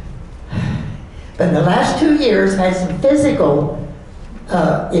 But in the last 2 years, I had some physical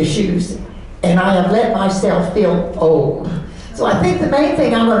issues, and I have let myself feel old. So I think the main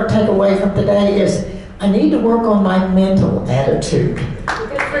thing I'm going to take away from today is I need to work on my mental attitude.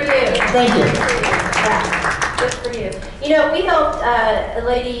 Good for you. Thank you. Yeah, good for you. You know, we helped a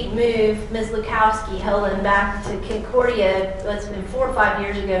lady move, Ms. Lukowski, Helen, back to Concordia. It's been 4 or 5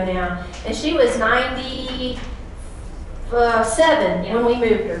 years ago now. And she was 97 when we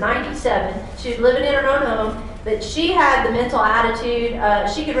moved her, 97. She was living in her own home, but she had the mental attitude,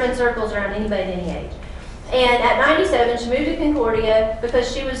 she could run circles around anybody at any age. And at 97, she moved to Concordia because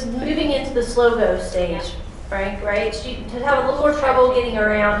she was moving into the slow-go stage, Frank, right? She had a little more trouble getting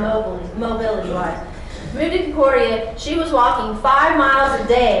around mobility-wise. Moved to Concordia, she was walking 5 miles a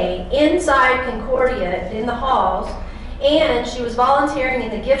day inside Concordia in the halls, and she was volunteering in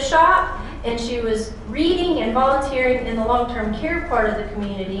the gift shop, and she was reading and volunteering in the long-term care part of the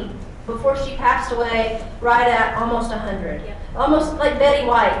community before she passed away right at almost 100. Almost like Betty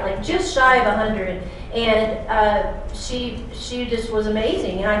White, like just shy of 100. And she just was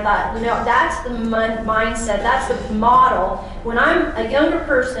amazing. And I thought, you know, that's the mindset, that's the model. When I'm a younger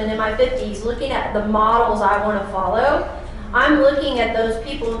person in my 50s looking at the models I want to follow, I'm looking at those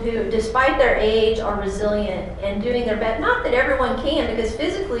people who, despite their age, are resilient and doing their best. Not that everyone can, because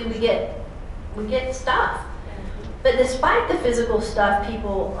physically we get stuff. But despite the physical stuff,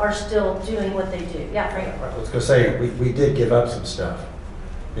 people are still doing what they do. Yeah, Frank. I was going to say, we did give up some stuff.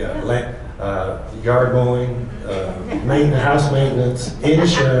 Yeah, yard mowing, house maintenance,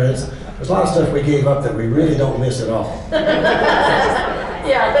 insurance. There's a lot of stuff we gave up that we really don't miss at all.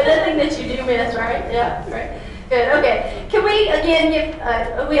 Yeah, but nothing that you do miss, right? Yeah, right. Good, okay. Can we again give,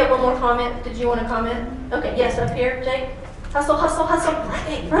 we have one more comment. Did you want to comment? Okay, yes, up here, Jake. Hustle, hustle, hustle.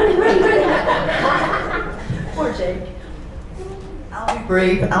 Running. Poor Jake. I'll be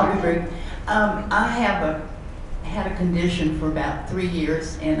brief. I have had a condition for about 3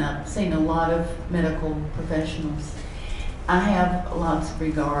 years, and I've seen a lot of medical professionals. I have lots of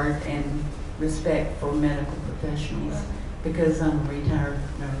regard and respect for medical professionals because I'm a retired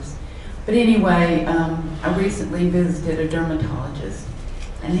nurse. But anyway, I recently visited a dermatologist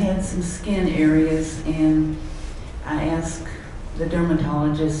and had some skin areas, and I asked the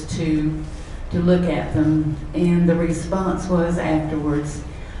dermatologist to look at them, and the response was afterwards,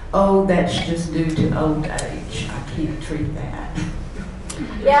 "Oh, that's just due to old age. I can't treat that."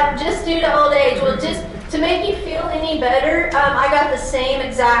 Yeah, just due to old age. Well, just to make you feel any better, I got the same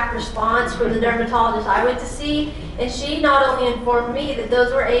exact response from the dermatologist I went to see, and she not only informed me that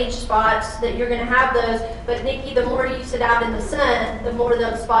those were age spots, that you're going to have those, but Nikki, the more you sit out in the sun, the more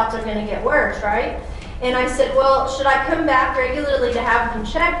those spots are going to get worse, right? And I said, well, should I come back regularly to have them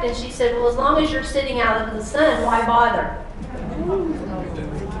checked? And she said, well, as long as you're sitting out in the sun, why bother?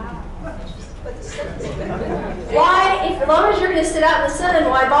 Why, as long as you're going to sit out in the sun,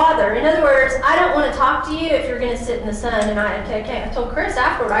 why bother? In other words, I don't want to talk to you if you're going to sit in the sun. And I told Chris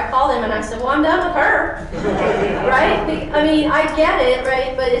afterward, I called him and I said, well, I'm done with her. Right? I mean, I get it,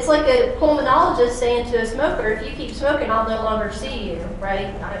 right? But it's like a pulmonologist saying to a smoker, if you keep smoking, I'll no longer see you,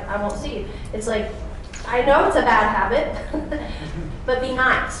 right? I won't see you. It's like, I know it's a bad habit, but be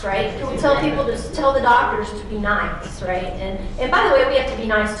nice, right? Can we tell people, just tell the doctors to be nice, right? And by the way, we have to be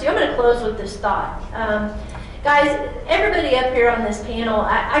nice too. I'm going to close with this thought. Guys, everybody up here on this panel,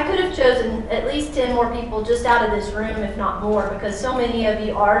 I could have chosen at least 10 more people just out of this room, if not more, because so many of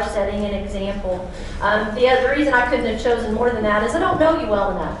you are setting an example. The reason I couldn't have chosen more than that is I don't know you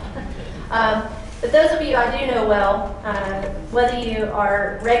well enough. But those of you I do know well, whether you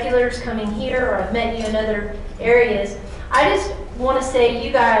are regulars coming here or I've met you in other areas, I just want to say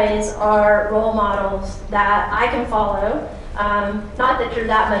you guys are role models that I can follow. Not that you're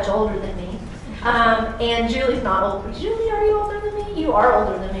that much older than me. And Julie's not old. Julie, are you older than me? You are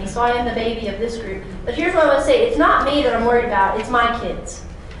older than me, so I am the baby of this group. But here's what I want to say. It's not me that I'm worried about. It's my kids.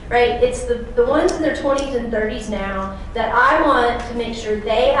 Right? It's the ones in their 20s and 30s now that I want to make sure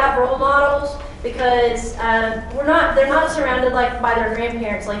they have role models, because they're not surrounded by their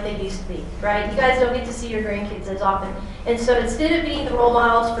grandparents like they used to be, right? You guys don't get to see your grandkids as often. And so instead of being the role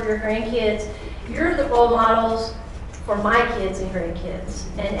models for your grandkids, you're the role models for my kids and grandkids.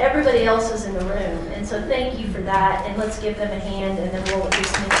 And everybody else is in the room. And so thank you for that, and let's give them a hand, and then we'll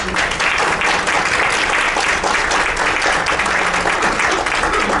dismiss you.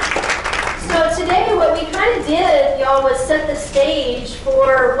 So today what we kind of did, y'all, was set the stage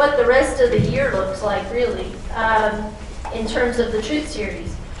for what the rest of the year looks like, really, in terms of the Truth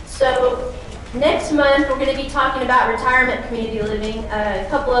Series. So next month we're going to be talking about retirement community living. A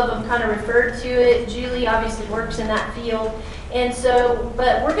couple of them kind of referred to it. Julie obviously works in that field. And so,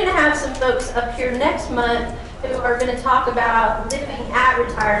 but we're going to have some folks up here next month who are going to talk about living at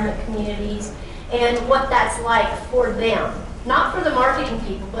retirement communities and what that's like for them. Not for the marketing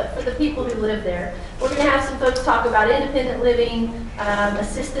people, but for the people who live there. We're going to have some folks talk about independent living,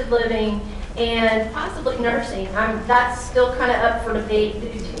 assisted living, and possibly nursing. That's still kind of up for debate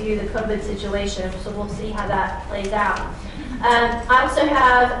due to the COVID situation, so we'll see how that plays out. I also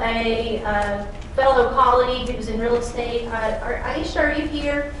have a fellow colleague who's in real estate. Aisha, are you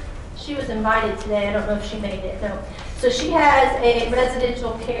here? She was invited today. I don't know if she made it. No. So she has a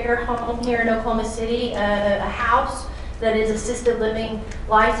residential care home here in Oklahoma City, a house that is assisted living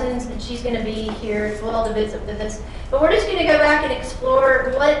licensed, and she's going to be here as well to visit with us. But we're just going to go back and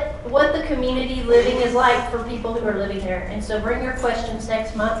explore what the community living is like for people who are living there. And so bring your questions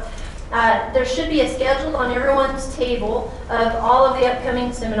next month. There should be a schedule on everyone's table of all of the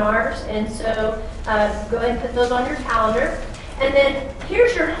upcoming seminars, and so go ahead and put those on your calendar. And then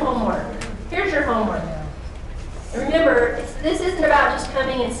here's your homework. Here's your homework. Remember, this isn't about just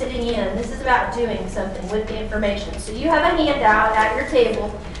coming and sitting in. This is about doing something with the information. So you have a handout at your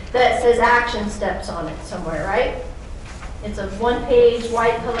table that says action steps on it somewhere, right? It's a one-page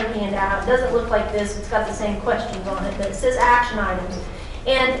white colored handout. It doesn't look like this. It's got the same questions on it, but it says action items.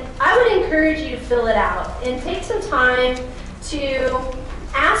 And I would encourage you to fill it out and take some time to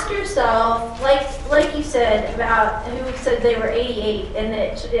ask yourself, like you said about who said they were 88, and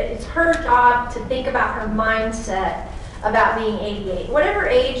that it's her job to think about her mindset about being 88. Whatever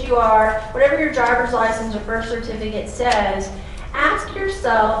age you are, whatever your driver's license or birth certificate says, ask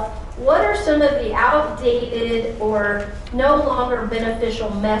yourself, what are some of the outdated or no longer beneficial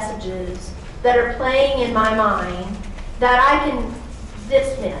messages that are playing in my mind that I can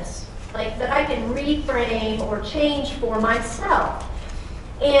dismiss, like that I can reframe or change for myself?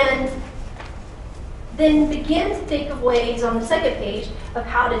 And then begin to think of ways on the second page of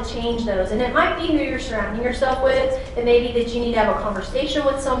how to change those. And it might be who you're surrounding yourself with. It may be that you need to have a conversation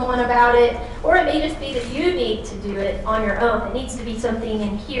with someone about it, or it may just be that you need to do it on your own. It needs to be something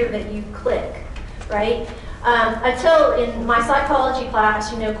in here that you click, right? I tell in my psychology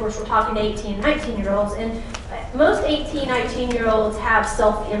class, of course, we're talking to 18 and 19-year-olds, and most 18, 19-year-olds have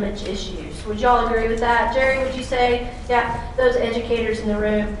self-image issues. Would y'all agree with that? Jerry, would you say? Yeah, those educators in the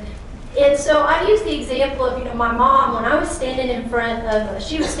room. And so I use the example of, my mom, when I was standing in front of,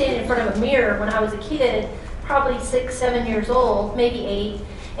 she was standing in front of a mirror when I was a kid, probably 6, 7 years old, maybe 8,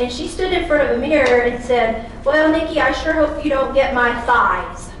 and she stood in front of a mirror and said, "Well, Nikki, I sure hope you don't get my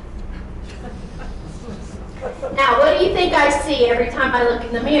thighs." Now, what do you think I see every time I look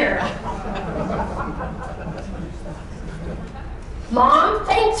in the mirror? Mom,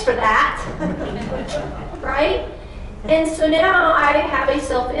 thanks for that, right? And so now I have a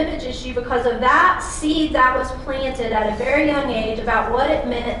self-image issue because of that seed that was planted at a very young age about what it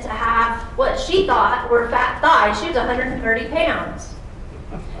meant to have what she thought were fat thighs. She was 130 pounds.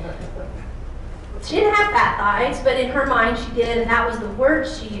 She didn't have fat thighs, but in her mind she did, and that was the word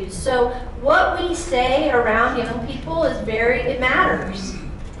she used. So what we say around young people is it matters.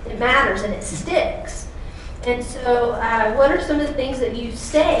 It matters and it sticks. And so what are some of the things that you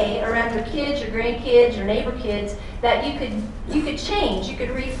say around your kids, your grandkids, your neighbor kids that you could change, you could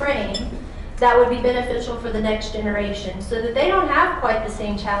reframe, that would be beneficial for the next generation so that they don't have quite the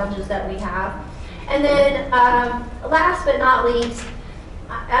same challenges that we have. And then last but not least,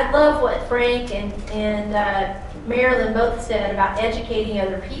 I love what Frank and Marilyn both said about educating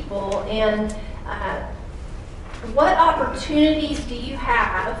other people, and what opportunities do you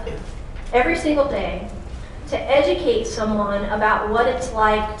have every single day to educate someone about what it's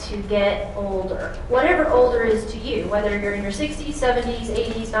like to get older, whatever older is to you, whether you're in your 60s, 70s,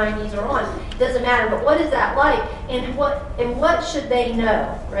 80s, 90s, or on, it doesn't matter, but what is that like, and what should they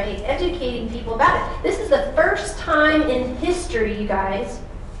know, right? Educating people about it. This is the first time in history, you guys,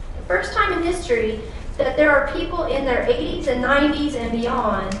 the first time in history that there are people in their 80s and 90s and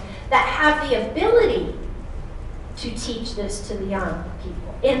beyond that have the ability to teach this to the young people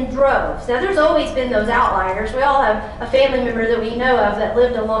in droves. Now, there's always been those outliers. We all have a family member that we know of that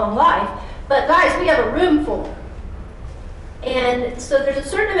lived a long life. But guys, we have a room full. And so there's a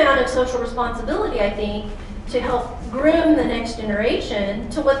certain amount of social responsibility, I think, to help groom the next generation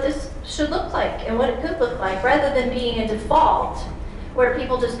to what this should look like and what it could look like, rather than being a default where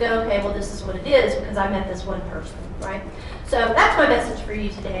people just go, okay, well, this is what it is because I met this one person, right? So that's my message for you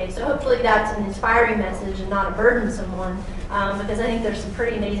today. So hopefully that's an inspiring message and not a burdensome one, because I think there's some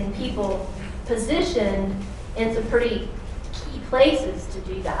pretty amazing people positioned in some pretty key places to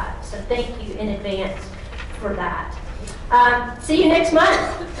do that. So thank you in advance for that. See you next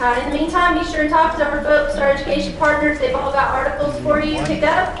month. In the meantime, be sure to talk to our folks, our education partners. They've all got articles for you to pick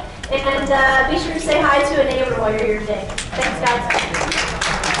up. And be sure to say hi to a neighbor while you're here today. Thanks, guys.